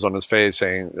tomatoes on his face,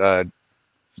 saying,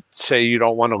 "Say you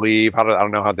don't want to leave." I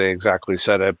don't know how they exactly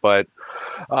said it, but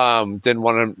didn't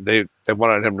want him. They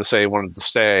wanted him to say he wanted to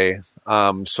stay.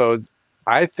 So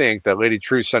I think that Lady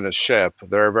True sent a ship.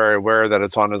 They're very aware that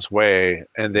it's on its way,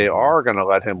 and they are going to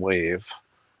let him leave.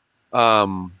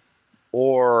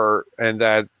 Or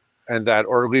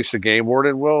at least the game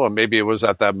warden will, and maybe it was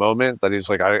at that moment that he's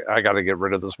like, I got to get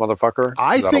rid of this motherfucker.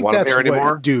 I think that's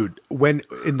what, dude. When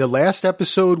in the last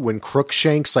episode, when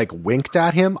Crookshanks like winked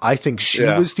at him, I think she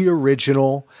was the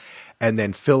original, and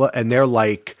then Philip, and they're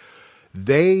like,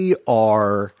 they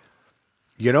are,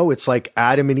 it's like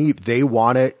Adam and Eve. They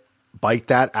want to bite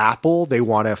that apple. They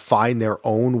want to find their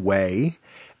own way,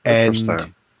 and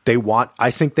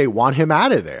I think they want him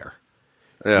out of there.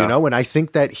 Yeah. And I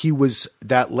think that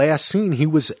that last scene, he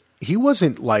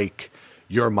wasn't like,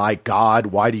 "You're my God,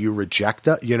 why do you reject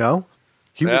us?"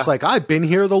 He was like, "I've been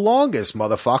here the longest,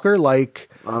 motherfucker. Like,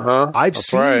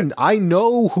 I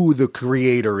know who the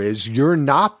creator is. You're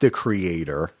not the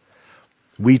creator.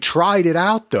 We tried it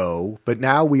out though, but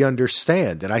now we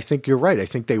understand." And I think you're right. I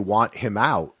think they want him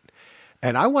out.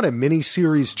 And I want a mini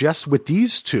series just with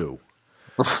these two.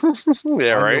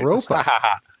 Yeah, right.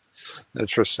 Europa.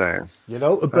 Interesting.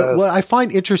 But what I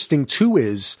find interesting too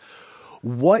is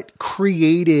what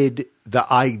created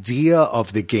the idea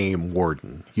of the game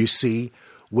warden. You see,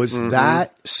 Was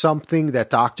that something that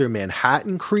Dr.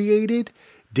 Manhattan created?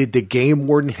 Did the game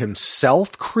warden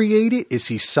himself create it? Is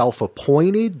he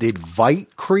self-appointed? Did Veidt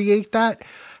create that?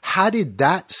 How did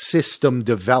that system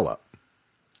develop?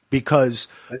 Because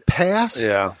past,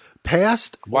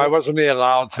 why wasn't he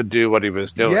allowed to do what he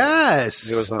was doing?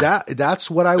 Yes, that's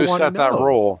what I want to know. Who set that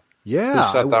rule? Yeah,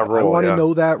 who set that rule? I want to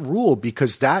know that rule,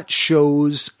 because that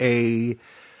shows a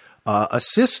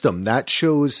system, that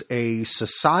shows a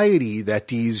society that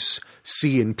these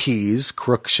C and Ps,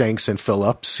 Crook, Shanks, and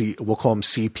Phillips, we'll call them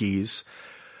CPs,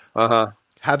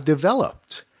 have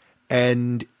developed.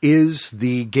 And is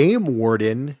the game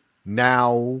warden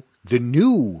now the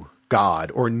new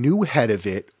god or new head of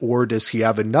it, or does he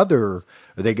have another? Are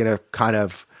they going to kind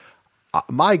of?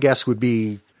 My guess would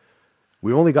be,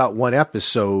 we only got one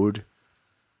episode.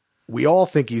 We all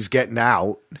think he's getting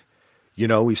out. You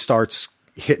know, he starts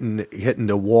hitting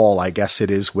the wall, I guess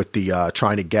it is, with the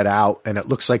trying to get out, and it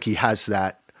looks like he has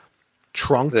that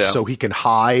trunk so he can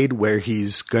hide where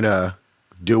he's gonna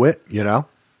do it. You know.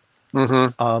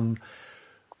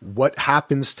 What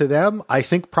happens to them? I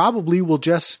think probably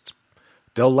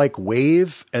they'll like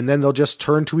wave, and then they'll just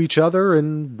turn to each other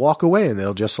and walk away, and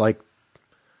they'll just like,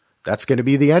 that's going to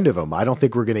be the end of them. I don't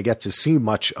think we're going to get to see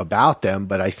much about them,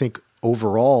 but I think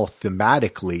overall,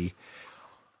 thematically,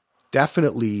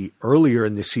 definitely earlier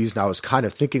in the season, I was kind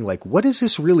of thinking like, what does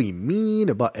this really mean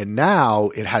about? And now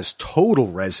it has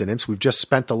total resonance. We've just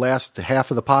spent the last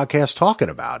half of the podcast talking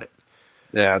about it.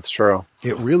 Yeah, it's true.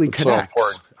 It really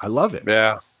connects. So I love it.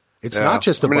 Yeah. It's not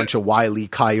just a bunch of Wile E.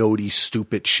 Coyote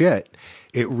stupid shit.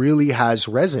 It really has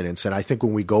resonance. And I think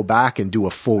when we go back and do a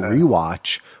full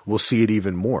rewatch, we'll see it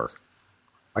even more.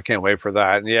 I can't wait for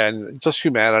that. And just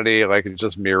humanity, like it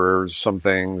just mirrors some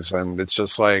things, and it's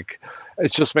just like,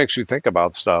 it just makes you think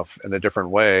about stuff in a different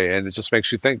way, and it just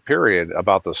makes you think, period,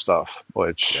 about this stuff,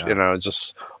 which,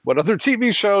 just what other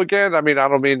TV show again? I mean, I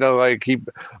don't mean to like keep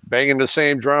banging the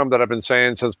same drum that I've been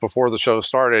saying since before the show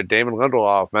started. Damon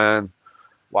Lindelof, man.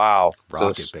 Wow.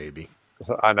 Rocket, baby.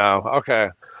 I know. Okay.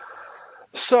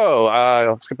 So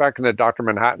let's get back into Dr.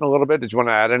 Manhattan a little bit. Did you want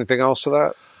to add anything else to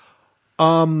that?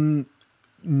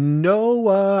 No,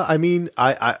 I mean,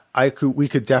 we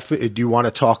could definitely, do you want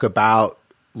to talk about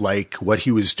like what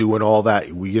he was doing, all that?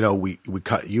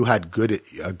 You had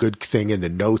a good thing in the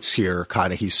notes here.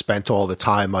 Kind of, he spent all the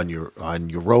time on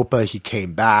Europa. He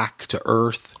came back to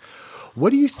Earth.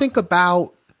 What do you think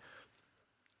about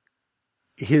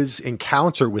his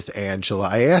encounter with Angela?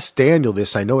 I asked Daniel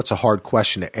this. I know it's a hard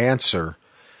question to answer,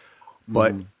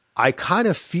 but I kind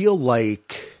of feel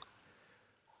like,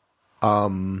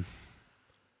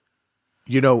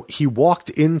 he walked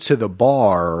into the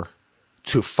bar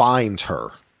to find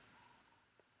her.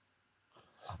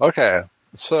 Okay.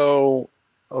 So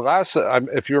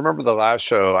if you remember the last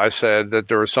show, I said that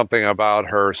there was something about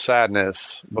her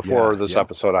sadness before this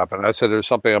episode happened. I said there's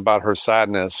something about her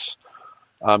sadness,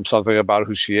 something about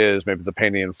who she is, maybe the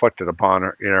pain he inflicted upon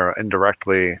her,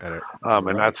 indirectly.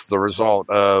 And that's the result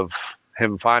of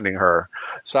him finding her.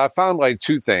 So I found like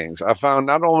two things. I found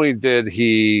not only did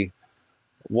he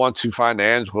want to find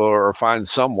Angela or find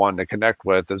someone to connect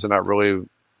with,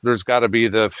 there's got to be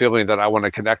the feeling that I want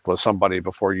to connect with somebody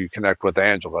before you connect with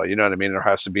Angela. You know what I mean? There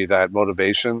has to be that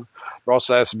motivation. There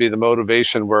also has to be the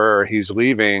motivation where he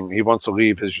wants to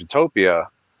leave his utopia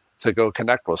to go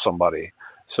connect with somebody.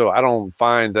 So I don't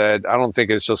think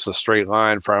it's just a straight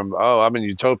line from, oh, I'm in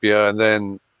utopia and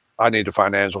then I need to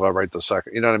find Angela right this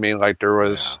second. You know what I mean? Like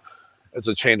it's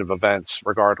a chain of events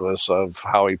regardless of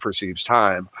how he perceives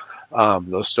time.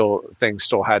 Those things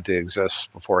still had to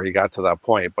exist before he got to that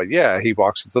point. But yeah, he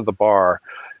walks into the bar.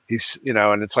 He's,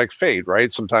 and it's like fate, right?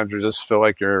 Sometimes you just feel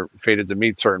like you're fated to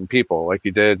meet certain people, like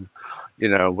you did,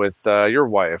 with your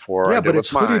wife, or but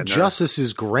it's Hooded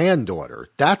Justice's granddaughter.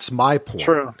 That's my point.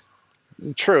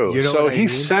 True. So he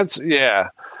sensed,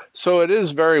 So it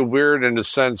is very weird in the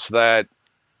sense that,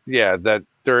 that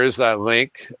there is that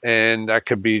link, and that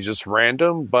could be just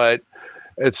random, but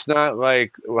it's not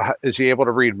like, is he able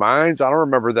to read minds? I don't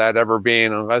remember that ever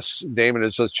being, unless Damon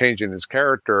is just changing his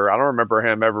character. I don't remember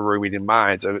him ever reading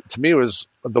minds. To me, it was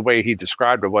the way he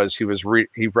described it was he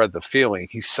read the feeling.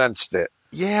 He sensed it.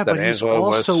 Yeah, but he's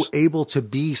also able to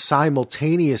be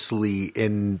simultaneously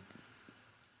in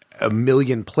a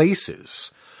million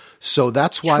places. So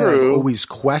that's why I've always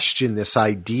questioned this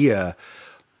idea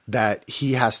that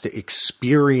he has to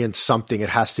experience something. It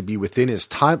has to be within his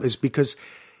time, is because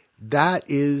there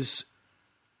is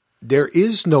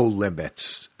no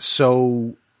limits.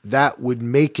 So that would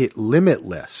make it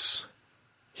limitless.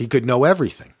 He could know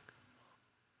everything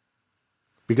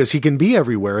because he can be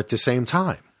everywhere at the same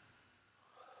time.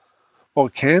 Well,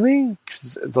 can he?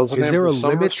 'Cause it doesn't. Is there a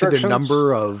limit to the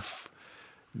number of?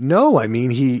 No, I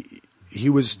mean he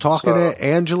was talking to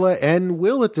Angela and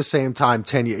Will at the same time.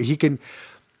 10 years. He can.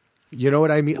 You know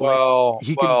what I mean? Well, like,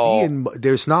 he can be in.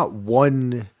 There's not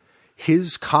one.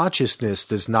 His consciousness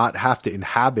does not have to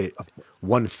inhabit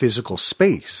one physical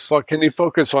space. But can he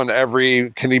focus on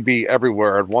can he be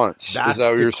everywhere at once? Is that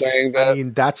what you're saying? I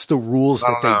mean, that's the rules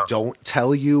that they don't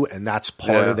tell you, and that's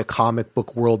part of the comic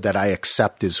book world that I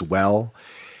accept as well.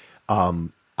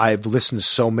 I've listened to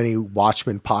so many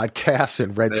Watchmen podcasts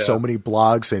and read so many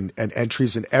blogs and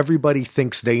entries, and everybody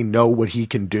thinks they know what he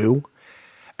can do.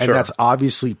 And that's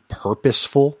obviously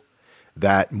purposeful,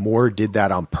 that Moore did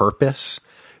that on purpose,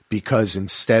 because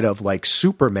instead of like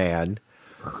Superman,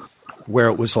 where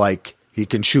it was like he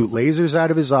can shoot lasers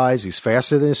out of his eyes, he's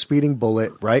faster than a speeding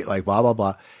bullet, right? Like blah, blah,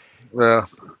 blah. Yeah.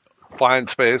 Fly in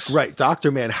space. Right.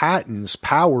 Dr. Manhattan's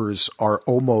powers are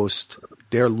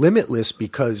they're limitless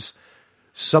because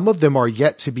some of them are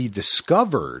yet to be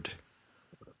discovered,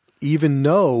 even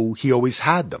though he always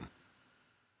had them.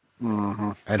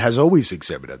 Mm-hmm. And has always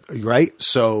exhibited, right?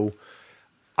 So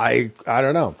I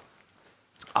don't know.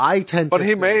 But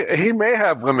he may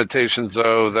have limitations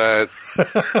though that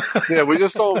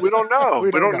we don't know.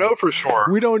 We don't know for sure.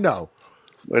 We don't know.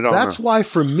 That's why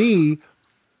for me,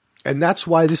 and that's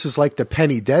why this is like the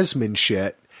Penny Desmond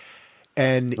shit,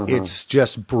 and it's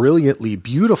just brilliantly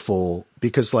beautiful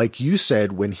because, like you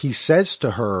said, when he says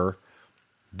to her,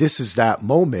 "This is that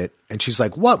moment," and she's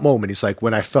like, "What moment?" He's like,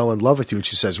 "When I fell in love with you," and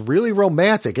she says, "Really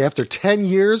romantic after 10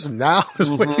 years, and now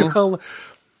is when you fell."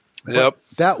 Yep.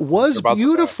 That was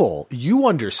beautiful. You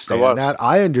understand that.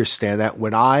 I understand that.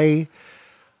 When I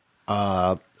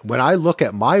look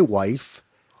at my wife,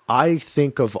 I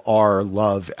think of our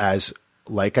love as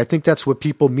like, I think that's what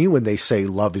people mean when they say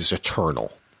love is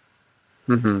eternal.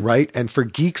 Mm-hmm. Right. And for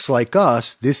geeks like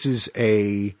us, this is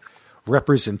a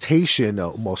representation,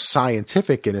 almost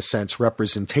scientific in a sense,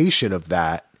 representation of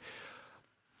that,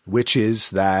 which is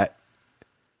that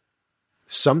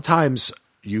sometimes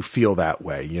you feel that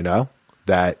way, you know,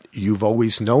 that you've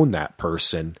always known that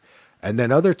person. And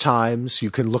then other times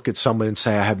you can look at someone and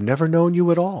say, I have never known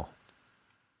you at all.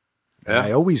 Yeah. And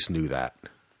I always knew that.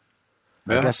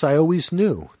 Yeah. I guess I always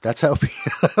knew. That's how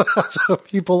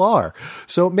people are.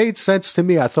 So it made sense to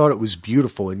me. I thought it was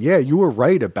beautiful. And yeah, you were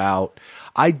right about,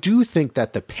 I do think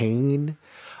that the pain,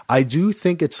 I do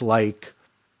think it's like,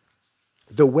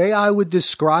 the way I would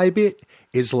describe it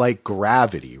is like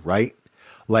gravity, right?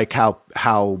 Like how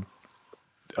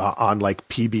on like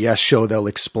PBS show, they'll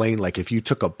explain, like if you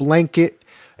took a blanket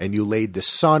and you laid the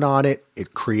sun on it,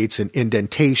 it creates an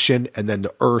indentation and then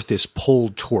the earth is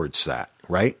pulled towards that.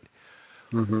 Right.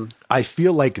 Mm-hmm. I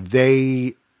feel like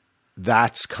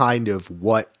that's kind of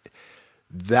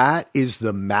that is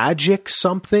the magic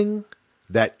something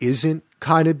that isn't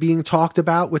kind of being talked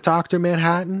about with Dr.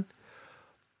 Manhattan.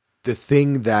 The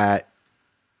thing that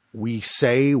we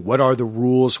say, what are the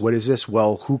rules? What is this?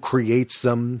 Well, who creates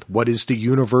them? What is the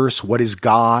universe? What is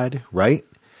God? Right?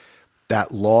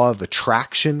 That law of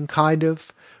attraction kind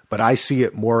of, but I see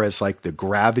it more as like the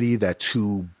gravity that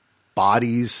two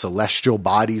bodies, celestial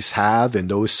bodies have. And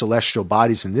those celestial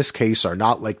bodies in this case are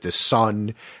not like the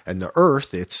sun and the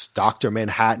earth. It's Dr.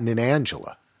 Manhattan and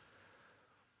Angela.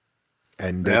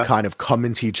 And they kind of come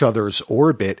into each other's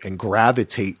orbit and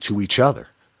gravitate to each other.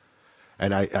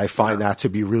 And I find that to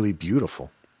be really beautiful.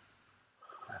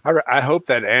 I hope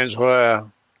that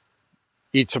Angela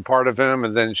eats a part of him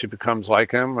and then she becomes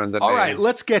like him. And then all right,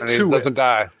 let's get to it. Doesn't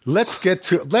die. Let's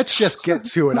just get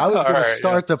to it. I was going to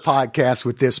start the podcast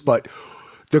with this, but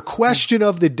the question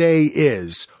of the day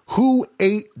is, who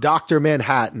ate Dr.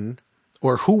 Manhattan,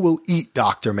 or who will eat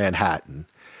Dr. Manhattan?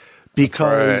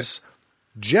 Because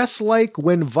just like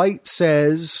when Veidt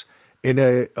says in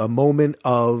a moment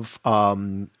of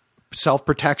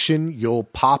self-protection, you'll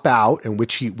pop out, in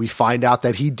which we find out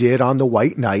that he did on the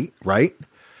White Knight, right?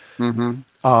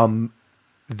 Mm-hmm.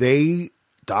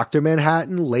 Dr.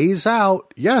 Manhattan lays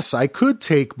out, yes, I could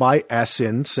take my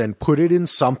essence and put it in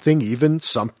something,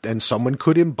 and someone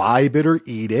could imbibe it or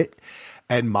eat it,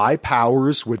 and my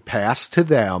powers would pass to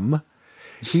them.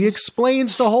 He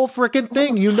explains the whole freaking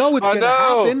thing. You know it's going to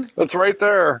happen. That's right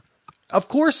there. Of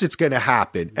course it's going to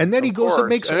happen. And then he goes and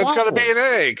makes waffles. And it's going to be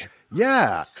an egg.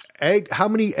 Yeah. Egg. How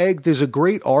many eggs? There's a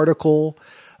great article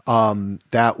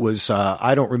that was,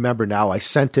 I don't remember now. I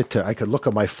sent it to, I could look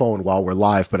at my phone while we're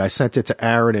live, but I sent it to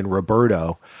Aaron and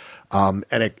Roberto. And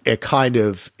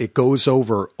it goes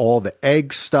over all the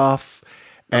egg stuff.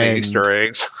 And Easter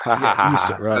eggs.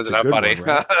 Easter, that's a good one,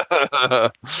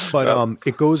 right? But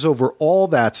it goes over all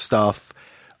that stuff.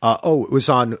 It was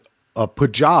on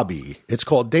Punjabi. It's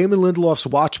called Damon Lindelof's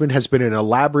Watchmen has been an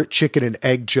elaborate chicken and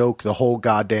egg joke the whole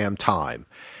goddamn time.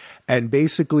 And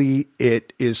basically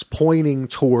it is pointing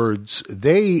towards,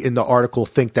 they in the article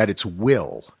think that it's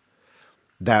Will.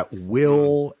 That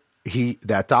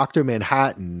Dr.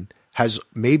 Manhattan has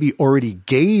maybe already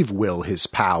gave Will his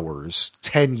powers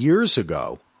 10 years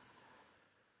ago.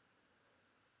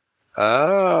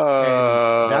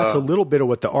 Oh. And that's a little bit of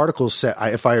what the article said.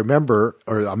 If I remember,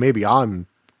 or maybe I'm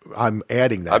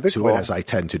adding that to it, as I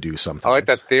tend to do sometimes. I like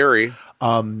that theory.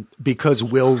 Because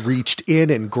Will reached in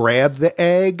and grabbed the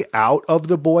egg out of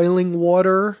the boiling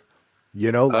water,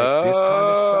 this kind of stuff.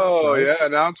 Oh, right? Yeah.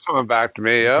 Now it's coming back to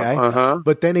me. Yeah. Okay?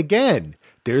 But then again,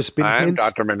 there's been hints. I'm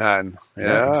Dr. Manhattan.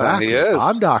 Yeah, exactly. He is.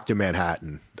 I'm Dr.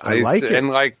 Manhattan. I like it. And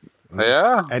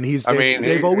yeah. And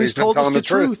they've always told us the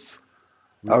truth.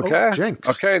 Okay. Oh, jinx.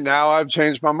 Okay. Now I've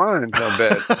changed my mind a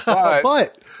bit.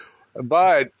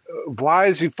 But why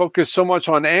is he focused so much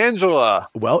on Angela?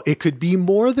 Well, it could be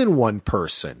more than one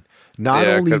person. Not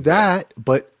only that,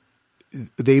 but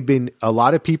a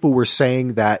lot of people were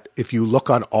saying that if you look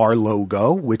on our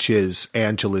logo, which is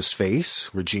Angela's face,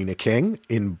 Regina King,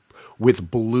 with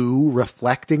blue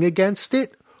reflecting against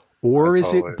it, or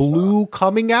is it blue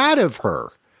coming out of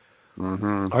her?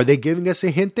 Mm-hmm. Are they giving us a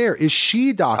hint there? Is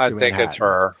she Dr. Manhattan?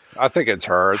 I think it's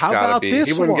her. It's How gotta about be. this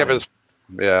He wouldn't one? give his.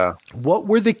 Yeah. What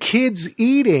were the kids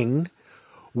eating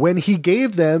when he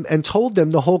gave them and told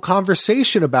them the whole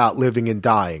conversation about living and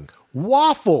dying?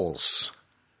 Waffles.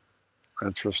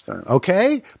 Interesting.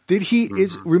 Okay. Did he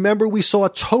remember we saw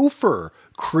Topher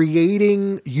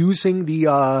using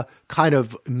the kind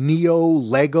of Neo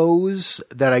Legos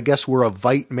that I guess were a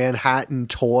Vite Manhattan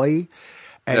toy.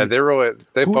 And they who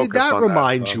did that on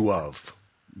remind you of?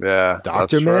 Yeah.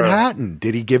 Dr. Manhattan.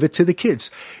 Did he give it to the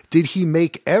kids? Did he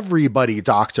make everybody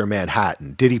Dr.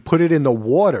 Manhattan? Did he put it in the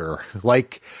water?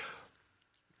 Like,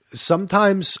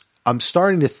 sometimes I'm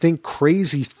starting to think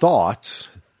crazy thoughts.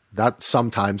 Not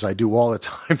sometimes, I do all the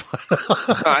time.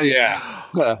 Yeah.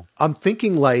 I'm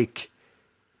thinking like,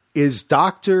 if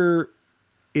Dr.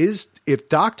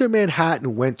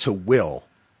 Manhattan went to Will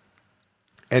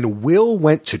and Will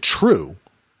went to True,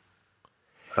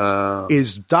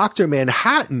 is Dr.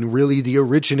 Manhattan really the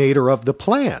originator of the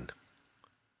plan?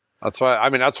 That's what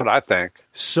I think.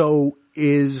 So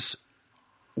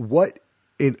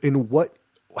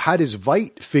how does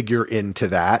Vite figure into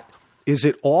that? Is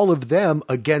it all of them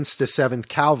against the 7th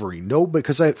Cavalry? No,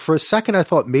 because for a second I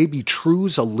thought maybe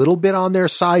True's a little bit on their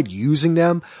side using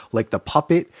them like the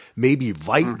puppet. Maybe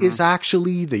Vite is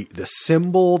actually the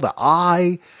symbol, the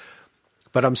eye.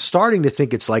 But I'm starting to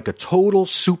think it's like a total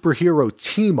superhero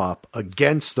team up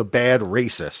against the bad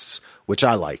racists, which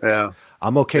I like. Yeah.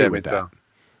 I'm okay with that.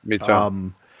 Me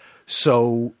too.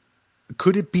 So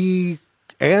could it be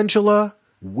Angela,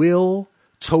 Will,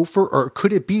 Topher, or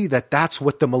could it be that that's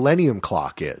what the Millennium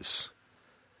Clock is?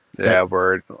 Yeah,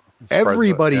 word.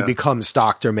 Everybody becomes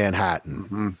Dr. Manhattan.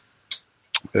 Mm-hmm.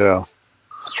 Yeah,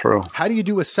 it's true. How do you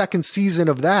do a second season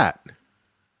of that?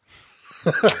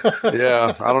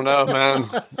 Yeah, I don't know, man.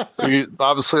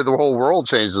 Obviously, the whole world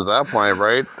changes at that point,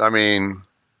 right? I mean,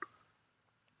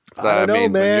 I don't know,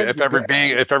 man.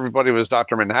 If everybody was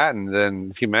Dr. Manhattan,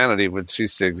 then humanity would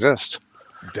cease to exist.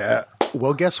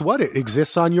 Well, guess what? It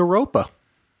exists on Europa.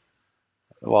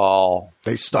 Well,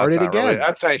 they started again. Really,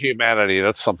 that's not humanity.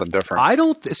 That's something different. I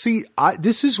don't see.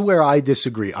 This is where I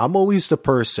disagree. I'm always the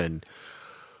person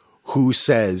who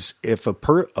says if a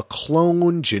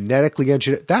clone genetically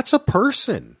engineered, that's a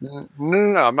person.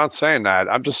 No, I'm not saying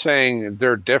that. I'm just saying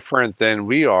they're different than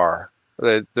we are.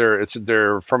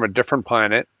 They're from a different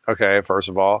planet. Okay, first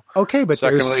of all. Okay, but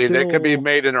secondly, they could be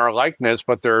made in our likeness,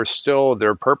 but their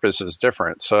purpose is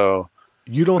different. So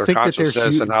you don't think that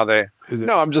they're and how they?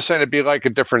 No, I'm just saying it'd be like a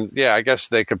different. Yeah, I guess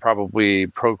they could probably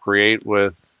procreate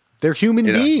with. They're human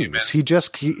beings. They're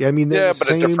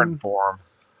but a different form.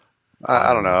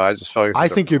 I don't know. I just feel like I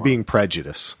think you're being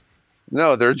prejudiced.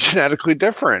 No, they're genetically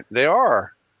different. They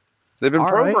are. They've been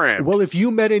programmed. Right. Well, if you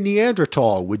met a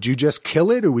Neanderthal, would you just kill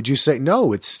it, or would you say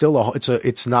no? It's still I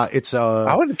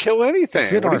wouldn't kill anything.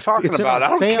 What are you talking about? I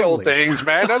don't kill things,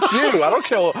 man. That's you. I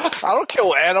don't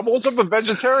kill animals. I'm a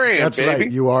vegetarian. That's baby.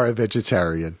 Right. You are a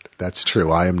vegetarian. That's true.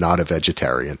 I am not a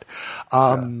vegetarian.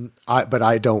 But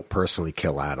I don't personally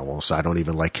kill animals. I don't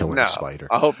even like killing a spider.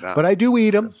 I hope not. But I do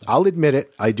eat them. I'll admit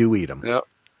it. I do eat them. Yep.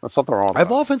 There's something wrong with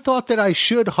I've often thought that I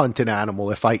should hunt an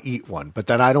animal if I eat one, but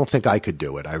then I don't think I could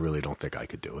do it. I really don't think I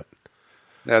could do it.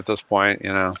 At this point,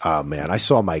 Oh, man. I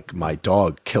saw my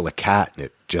dog kill a cat, and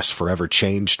it just forever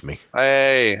changed me.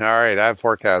 Hey, all right. I have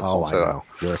 4 cats. Oh, I know.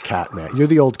 You're a cat man. You're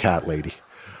the old cat lady.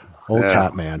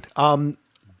 Cat man.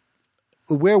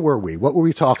 where were we? What were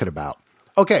we talking about?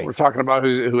 Okay. We're talking about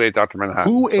who ate Dr.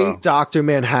 Manhattan. Who ate Dr.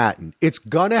 Manhattan? It's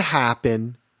gonna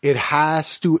happen. It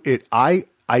has to. I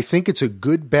think it's a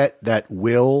good bet that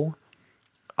Will.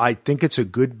 I think it's a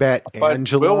good bet, but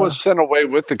Angela. Will was sent away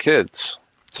with the kids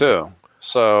too.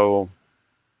 So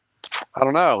I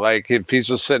don't know. Like if he's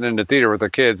just sitting in the theater with the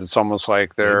kids, it's almost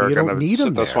like they're going to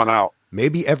sit this one out.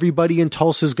 Maybe everybody in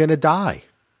Tulsa's going to die.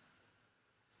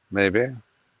 Maybe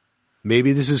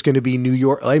this is going to be New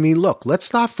York. I mean, look,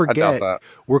 let's not forget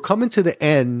we're coming to the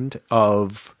end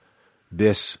of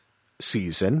this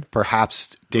season, perhaps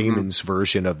Damon's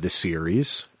version of the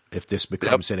series, if this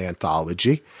becomes an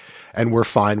anthology, and we're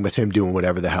fine with him doing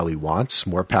whatever the hell he wants.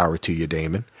 More power to you,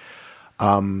 Damon.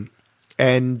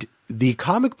 And the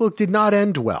comic book did not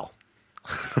end well.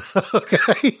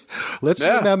 Okay. Let's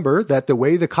remember that the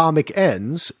way the comic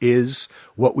ends is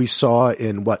what we saw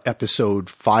in episode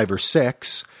 5 or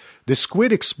 6, the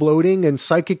squid exploding and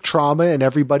psychic trauma and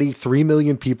everybody, 3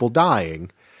 million people dying.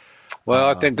 Well,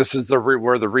 I think this is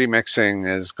where the remixing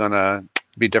is going to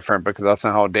be different because that's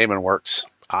not how Damon works.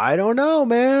 I don't know,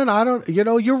 man.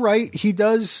 You're right. He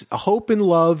does. Hope and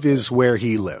love is where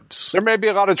he lives. There may be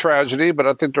a lot of tragedy, but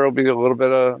I think there will be a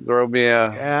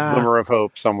glimmer of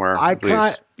hope somewhere.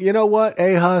 You know what,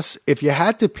 Ahus? If you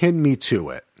had to pin me to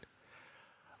it,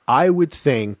 I would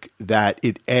think that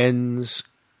it ends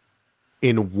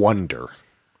in wonder.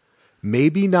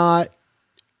 Maybe not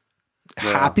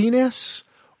happiness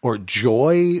or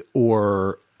joy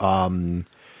or,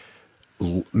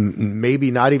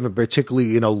 maybe not even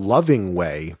particularly in a loving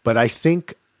way, but I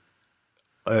think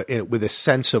with a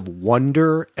sense of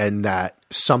wonder and that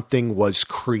something was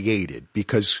created,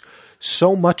 because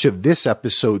so much of this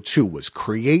episode too was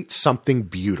create something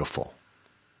beautiful.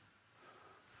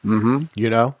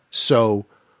 Mm-hmm. So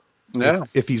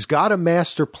if he's got a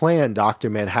master plan,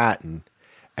 Dr. Manhattan,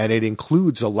 and it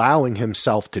includes allowing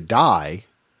himself to die,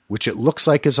 which it looks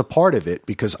like is a part of it,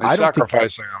 because he's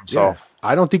sacrificing himself. Yeah,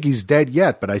 I don't think he's dead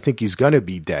yet, but I think he's going to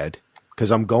be dead because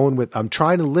I'm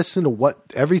trying to listen to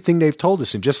everything they've told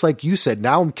us. And just like you said,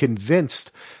 now I'm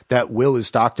convinced that Will is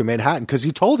Dr. Manhattan because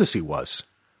he told us he was.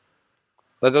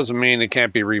 That doesn't mean it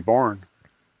can't be reborn.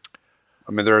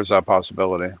 I mean, there is that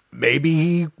possibility.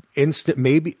 Maybe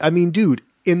dude,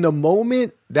 in the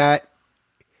moment that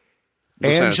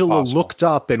Angela looked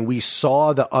up and we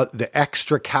saw the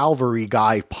extra cavalry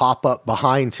guy pop up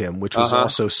behind him, which was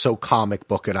also so comic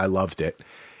book, and I loved it.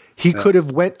 He could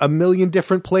have went a million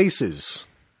different places.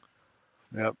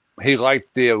 Yep. He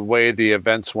liked the way the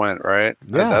events went, right?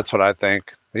 Yeah. That's what I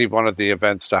think. He wanted the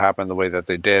events to happen the way that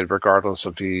they did, regardless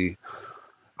of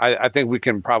I think we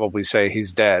can probably say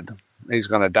he's dead. He's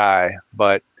going to die,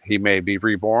 but he may be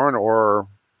reborn, or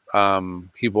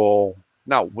he will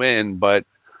not win, but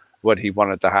what he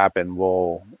wanted to happen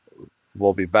will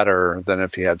be better than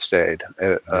if he had stayed,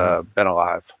 been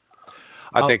alive.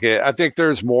 I think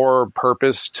there's more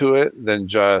purpose to it than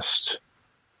just,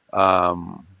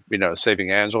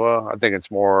 saving Angela. I think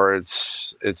it's more,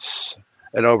 it's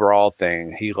an overall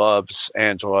thing. He loves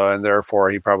Angela, and therefore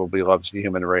he probably loves the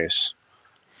human race.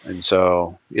 And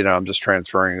so, I'm just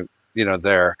transferring,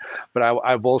 there. But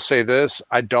I will say this,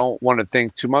 I don't want to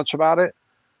think too much about it.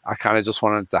 I kind of just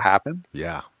want it to happen.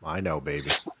 Yeah, I know,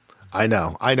 baby. I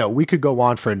know. We could go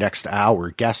on for the next hour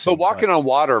guessing. But walking on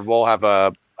water will have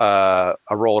a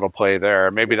role to play there.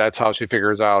 Maybe that's how she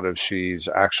figures out if she's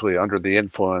actually under the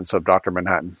influence of Dr.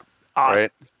 Manhattan,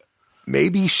 right?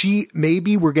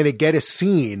 Maybe we're going to get a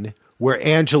scene where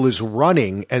Angela's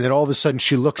running, and then all of a sudden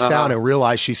she looks down and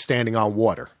realizes she's standing on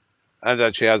water. And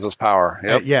that she has this power.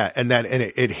 Yep. And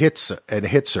it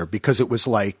hits her because it was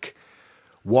like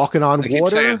walking on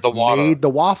water made the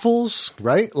waffles,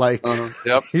 right? Like,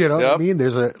 yep. What I mean?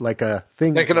 There's a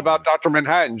thing. Thinking about Dr.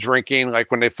 Manhattan drinking, like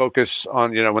when they focus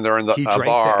on, when they're in the drank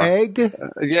bar. The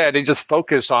egg? They just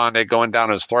focus on it going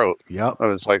down his throat. Yep. It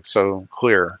was like so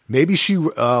clear. Maybe she,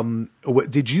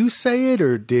 did you say it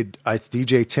or did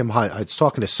DJ Tim Hunt? I was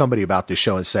talking to somebody about this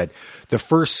show and said the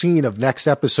first scene of next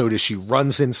episode is she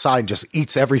runs inside and just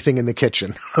eats everything in the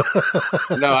kitchen.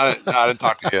 No, I didn't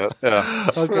talk to you. Yeah.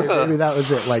 Okay, maybe that was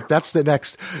it. Like that's the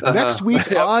next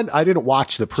week on. I didn't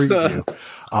watch the preview.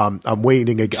 I'm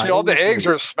waiting again. See, all the eggs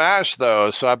are smashed though,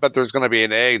 so I bet there's going to be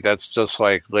an egg that's just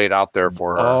like laid out there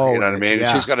for her. Oh, you know what I mean?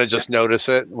 Yeah. She's going to just notice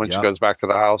it when she goes back to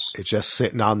the house. It's just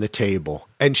sitting on the table,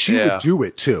 and she would do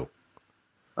it too.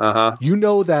 You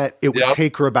know that it would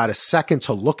take her about a second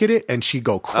to look at it, and she'd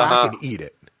go crack and eat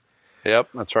it. Yep,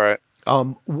 that's right.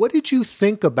 What did you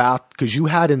think about? Because you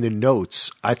had in the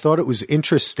notes, I thought it was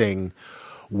interesting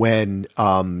when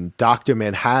Dr.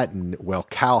 Manhattan,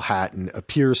 Cal Hatton,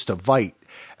 appears to Veidt,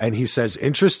 And he says,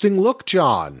 interesting look,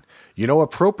 John. You know,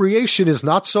 appropriation is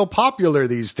not so popular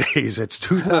these days. It's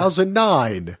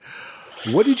 2009.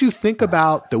 What did you think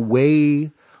about the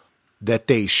way that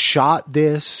they shot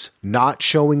this, not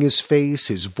showing his face,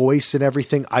 his voice and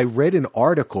everything? I read an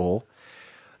article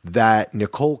that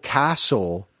Nicole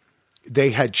Castle, they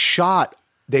had tried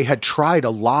a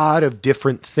lot of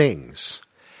different things.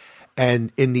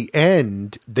 And in the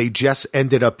end, they just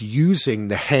ended up using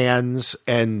the hands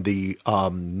and the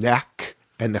neck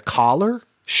and the collar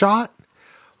shot.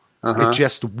 It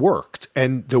just worked.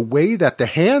 And the way that the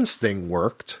hands thing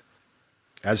worked,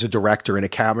 as a director and a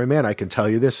cameraman, I can tell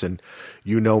you this, and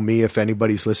you know me, if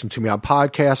anybody's listened to me on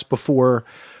podcasts before,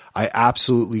 I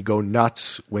absolutely go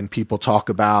nuts when people talk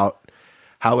about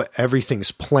how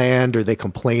everything's planned or they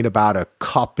complain about a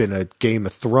cup in a Game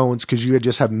of Thrones, because you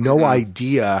just have no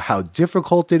idea how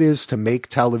difficult it is to make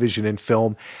television and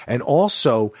film, and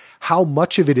also how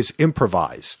much of it is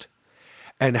improvised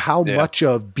and how much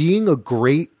of being a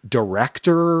great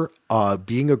director,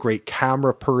 being a great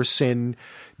camera person,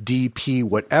 DP,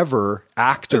 whatever,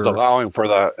 actor is allowing for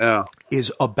that.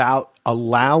 Is about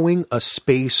allowing a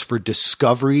space for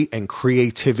discovery and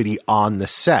creativity on the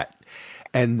set.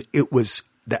 And it was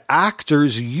the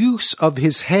actor's use of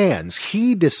his hands.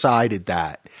 He decided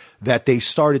that they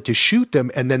started to shoot them,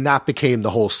 and then that became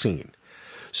the whole scene.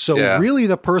 So really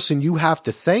the person you have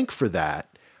to thank for that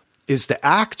is the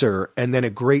actor, and then a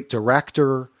great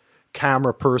director,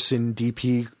 camera person,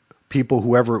 DP, people,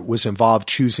 whoever was involved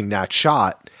choosing that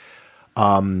shot,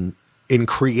 in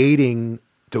creating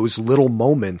those little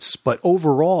moments. But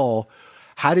overall,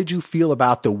 how did you feel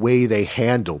about the way they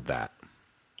handled that?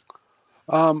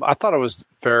 I thought it was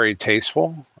very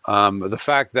tasteful. The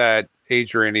fact that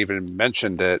Adrian even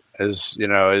mentioned it is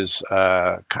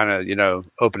kind of,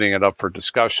 opening it up for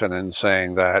discussion and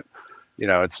saying that,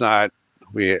 it's not,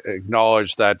 we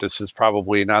acknowledge that this is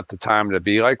probably not the time to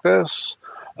be like this.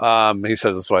 He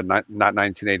says it's not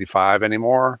 1985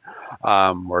 anymore,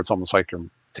 where it's almost like you're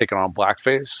taking on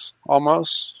blackface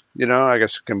almost, I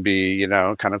guess it can be,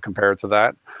 kind of compared to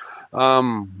that.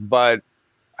 But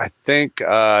I think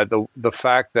the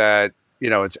fact that,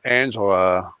 it's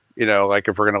Angela, like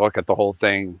if we're going to look at the whole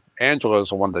thing, Angela is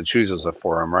the one that chooses it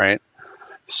for him, right?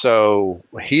 So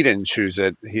he didn't choose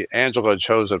it. Angela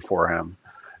chose it for him.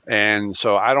 And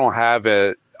so I don't have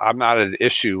it. I'm not at an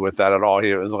issue with that at all.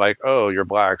 He was like, oh, you're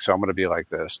black, so I'm going to be like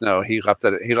this. No, he left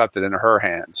it in her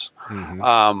hands.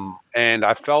 Mm-hmm. And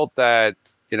I felt that,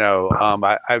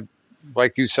 I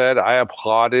like you said, I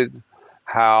applauded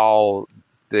how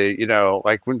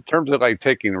like in terms of like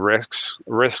taking risks,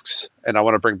 and I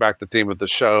want to bring back the theme of the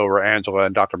show where Angela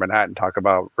and Dr. Manhattan talk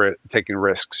about taking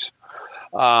risks.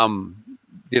 Damon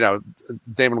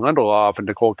Lindelof and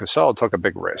Nicole Kassell took a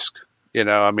big risk.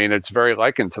 It's very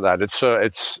likened to that.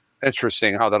 It's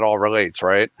interesting how that all relates,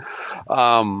 right?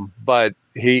 But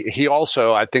he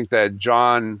also, I think that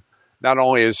John, not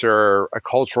only is there a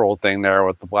cultural thing there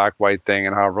with the black-white thing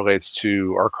and how it relates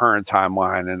to our current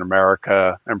timeline in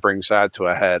America and brings that to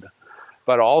a head,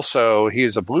 but also he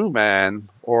is a blue man,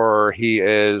 or he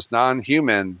is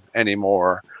non-human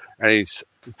anymore, and he's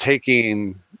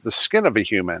taking the skin of a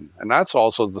human, and that's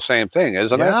also the same thing,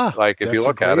 isn't it? Like if you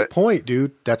look at it, point,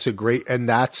 dude. That's a great, and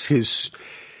that's his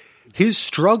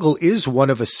struggle is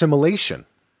one of assimilation,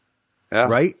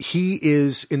 right? He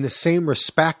is in the same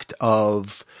respect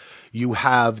of. You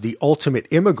have the ultimate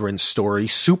immigrant story,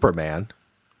 Superman,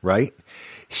 right?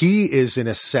 He is, in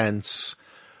a sense,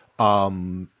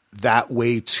 that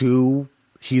way too.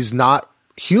 He's not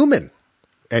human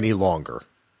any longer,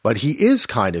 but he is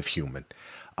kind of human.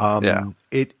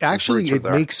 It actually, it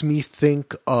makes me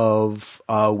think of,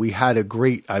 we had a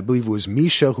great, I believe it was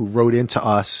Misha who wrote into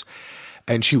us,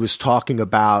 and she was talking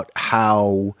about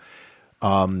how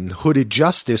Hooded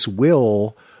Justice,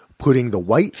 Will, putting the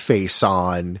white face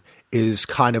on, is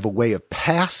kind of a way of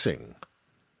passing,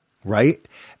 right?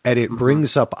 And it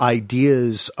brings up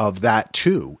ideas of that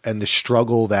too, and the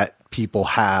struggle that people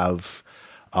have.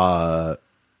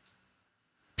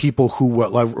 People who were,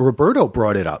 like Roberto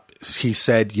brought it up. He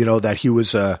said, that he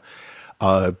was a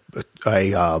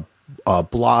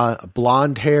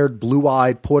blonde-haired,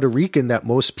 blue-eyed Puerto Rican that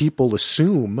most people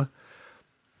assume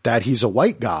that he's a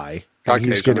white guy, and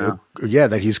he's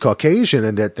that he's Caucasian,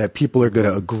 and that people are going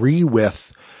to agree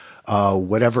with.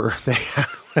 Whatever they,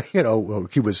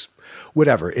 he was,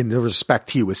 whatever, in the respect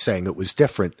he was saying it was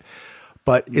different.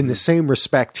 But in the same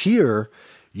respect here,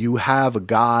 you have a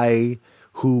guy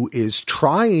who is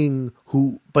trying,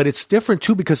 but it's different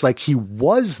too, because like he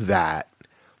was that,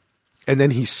 and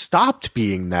then he stopped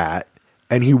being that,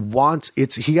 and he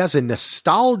has a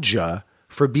nostalgia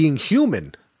for being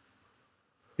human.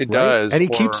 He does. And he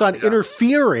keeps on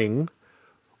interfering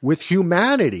with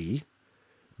humanity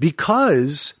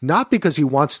because, not because he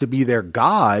wants to be their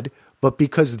God, but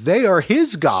because they are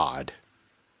his God.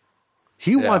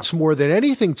 He wants more than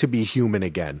anything to be human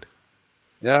again.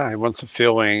 Yeah, he wants the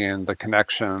feeling and the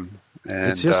connection. And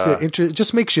it's just it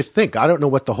just makes you think. I don't know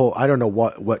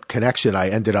what connection I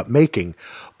ended up making,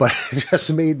 but it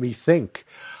just made me think.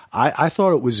 I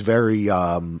thought it was very,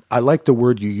 I like the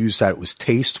word you used, that it was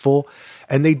tasteful,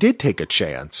 and they did take a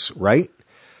chance, right?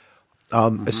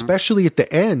 Especially at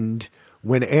the end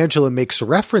when Angela makes a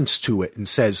reference to it and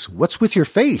says, "What's with your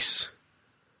face?"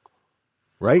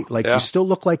 Right? Like, you still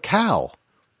look like Cal.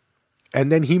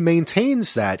 And then he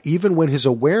maintains that even when his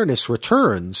awareness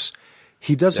returns,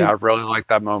 he doesn't. Yeah, I really like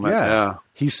that moment. Yeah.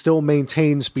 He still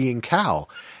maintains being Cal.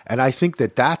 And I think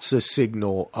that that's a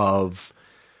signal of,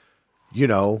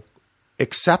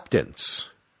 acceptance,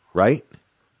 right?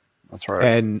 That's right.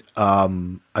 And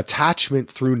attachment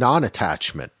through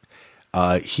non-attachment.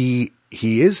 He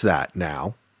is that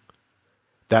now.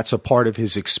 That's a part of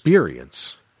his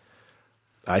experience.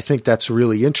 I think that's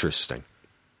really interesting.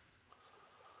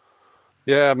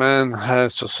 Yeah, man.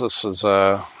 It's just, this is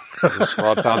just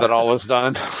glad that all is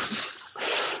done.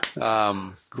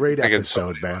 Great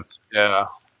episode, man. Yeah.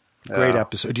 Great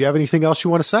episode. Do you have anything else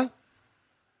you want to say?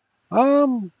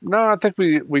 No, I think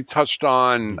we touched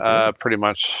on pretty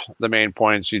much the main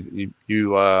points. You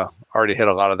already hit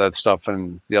a lot of that stuff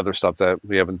and the other stuff that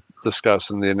we haven't discussed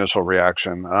in the initial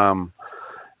reaction.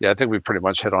 I think we pretty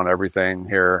much hit on everything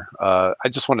here. I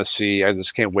just want to see. I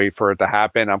just can't wait for it to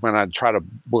happen. I'm going to try to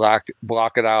block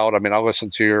it out. I mean, I'll listen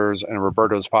to yours and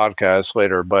Roberto's podcast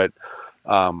later, but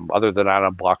other than that,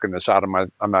 I'm blocking this out.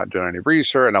 I'm not doing any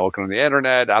research. I'm not looking on the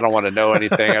internet. I don't want to know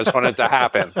anything. I just want it to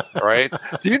happen. Right?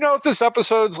 Do you know if this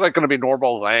episode's like going to be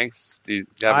normal length?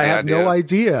 I have no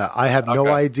idea. I have no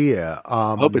idea.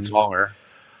 I hope it's longer.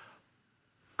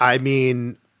 I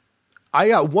mean, I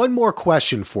got one more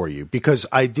question for you because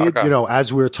I did,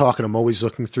 as we were talking, I'm always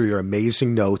looking through your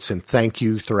amazing notes, and thank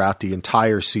you throughout the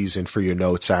entire season for your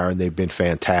notes, Aaron. They've been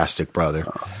fantastic, brother.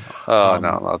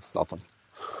 No, that's nothing.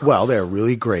 Well, they're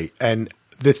really great. And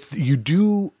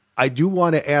I do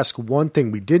want to ask one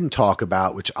thing we didn't talk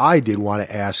about, which I did want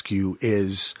to ask you,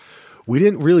 is we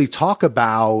didn't really talk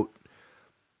about,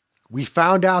 we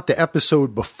found out the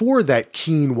episode before that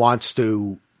Keen wants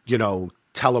to,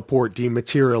 teleport,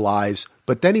 dematerialize,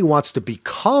 but then he wants to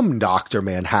become Dr.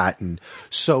 Manhattan.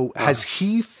 So has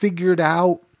he figured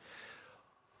out,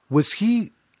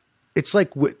 it's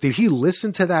like, did he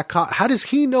listen to that? How does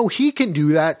he know he can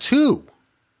do that too?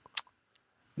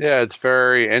 Yeah, it's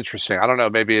very interesting. I don't know.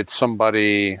 Maybe it's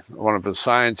somebody, one of his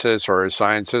scientists or his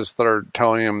scientists that are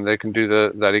telling him they can do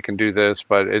that he can do this.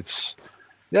 But it's,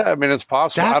 it's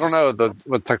possible. I don't know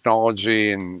with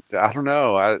technology, and I don't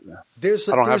know. There's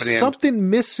something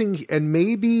missing, and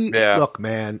maybe look,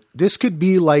 man, this could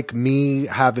be like me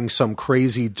having some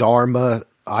crazy Dharma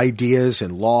ideas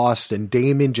and Lost, and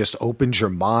Damon just opens your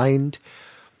mind.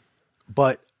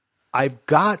 But I've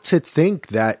got to think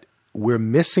that we're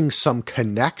missing some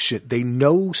connection. They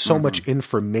know so much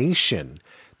information.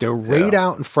 They're right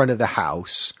out in front of the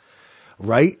house,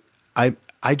 right?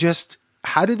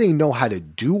 How do they know how to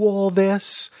do all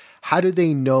this? How do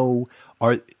they know?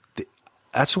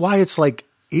 That's why it's like,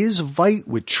 is Veidt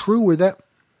with True or that?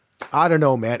 I don't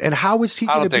know, man. And how is he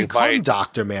going to become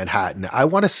Dr. Manhattan? I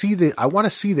want to see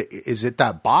is it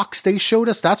that box they showed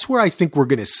us? That's where I think we're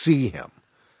going to see him.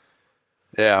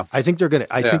 Yeah. I think they're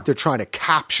trying to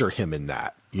capture him in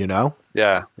that,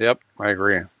 Yeah. Yep. I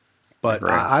agree. But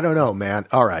I don't know, man.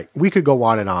 All right. We could go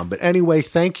on and on. But anyway,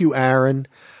 thank you, Aaron.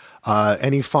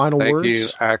 Any final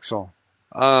words? Thank you, Axel.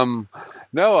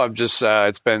 No, I'm just,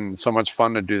 it's been so much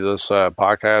fun to do this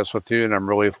podcast with you. And I'm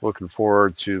really looking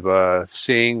forward to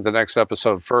seeing the next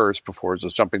episode first before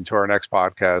just jumping to our next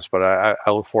podcast. But I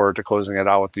look forward to closing it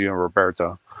out with you and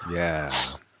Roberto. Yeah,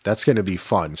 that's going to be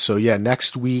fun. So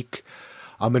next week,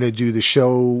 I'm going to do the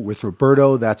show with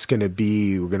Roberto. We're going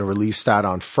to release that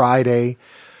on Friday.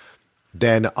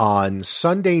 Then on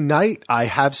Sunday night, I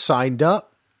have signed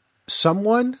up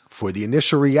someone for the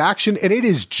initial reaction, and it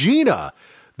is Gina,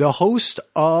 the host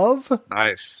of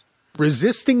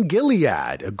Resisting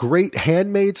Gilead, a great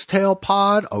Handmaid's Tale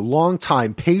pod, a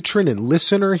longtime patron and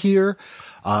listener here.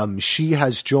 She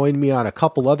has joined me on a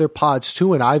couple other pods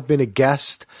too, and I've been a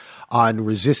guest on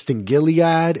Resisting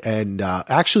Gilead. And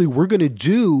actually,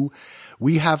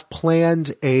 we have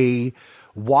planned a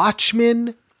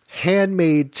Watchmen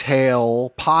Handmaid's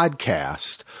Tale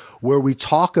podcast where we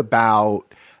talk about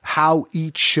how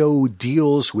each show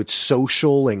deals with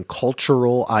social and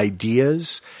cultural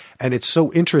ideas. And it's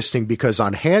so interesting because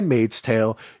on Handmaid's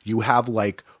Tale, you have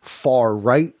like far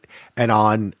right, and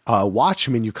on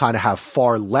Watchmen, you kind of have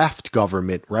far left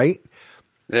government, right?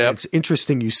 Yeah, it's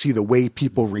interesting. You see the way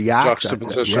people react. Yeah,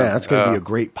 that's going to be a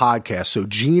great podcast. So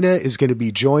Gina is going to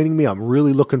be joining me. I'm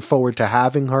really looking forward to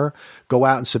having her. Go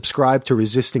out and subscribe to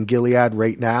Resisting Gilead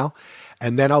right now.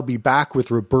 And then I'll be back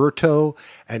with Roberto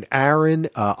and Aaron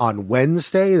on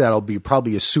Wednesday. That'll be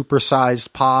probably a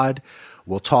supersized pod.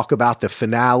 We'll talk about the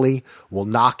finale. We'll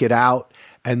knock it out.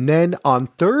 And then on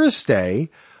Thursday,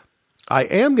 I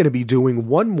am going to be doing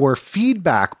one more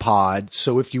feedback pod.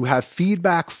 So if you have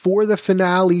feedback for the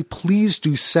finale, please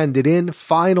do send it in.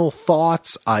 Final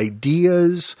thoughts,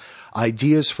 ideas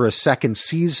for a second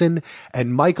season.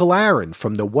 And Michael Aaron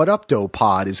from the What Up Doe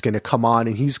pod is going to come on,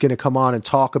 and he's going to come on and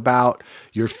talk about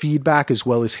your feedback as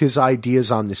well as his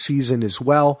ideas on the season as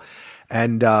well.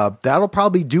 And that'll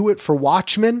probably do it for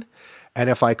Watchmen. And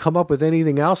if I come up with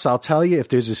anything else, I'll tell you. If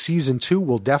there's a season 2,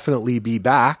 we'll definitely be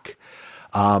back.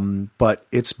 But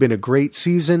it's been a great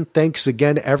season. Thanks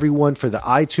again, everyone, for the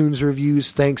iTunes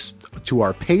reviews. Thanks to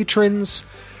our patrons.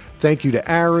 Thank you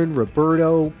to Aaron,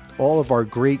 Roberto, all of our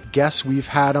great guests we've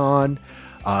had on.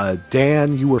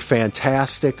 Dan, you were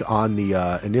fantastic on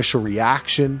the initial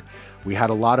reaction. We had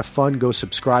a lot of fun. Go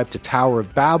subscribe to Tower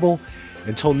of Babel.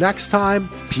 Until next time,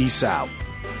 peace out.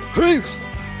 Peace.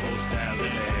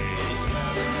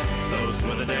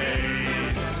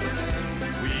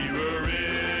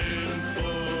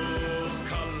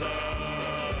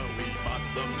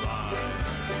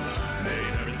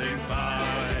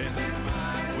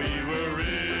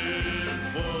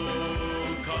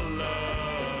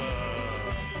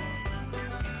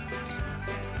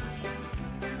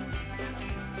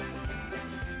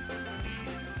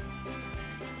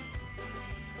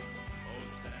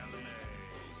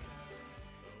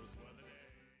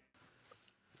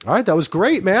 All right, that was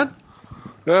great, man.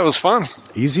 Yeah, it was fun.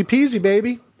 Easy peasy,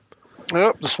 baby.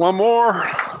 Yep, just one more.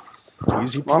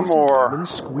 Easy peasy. One more. Lemon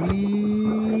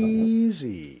squeezy.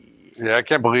 Yeah, I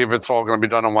can't believe it's all going to be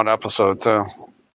done in one episode, too.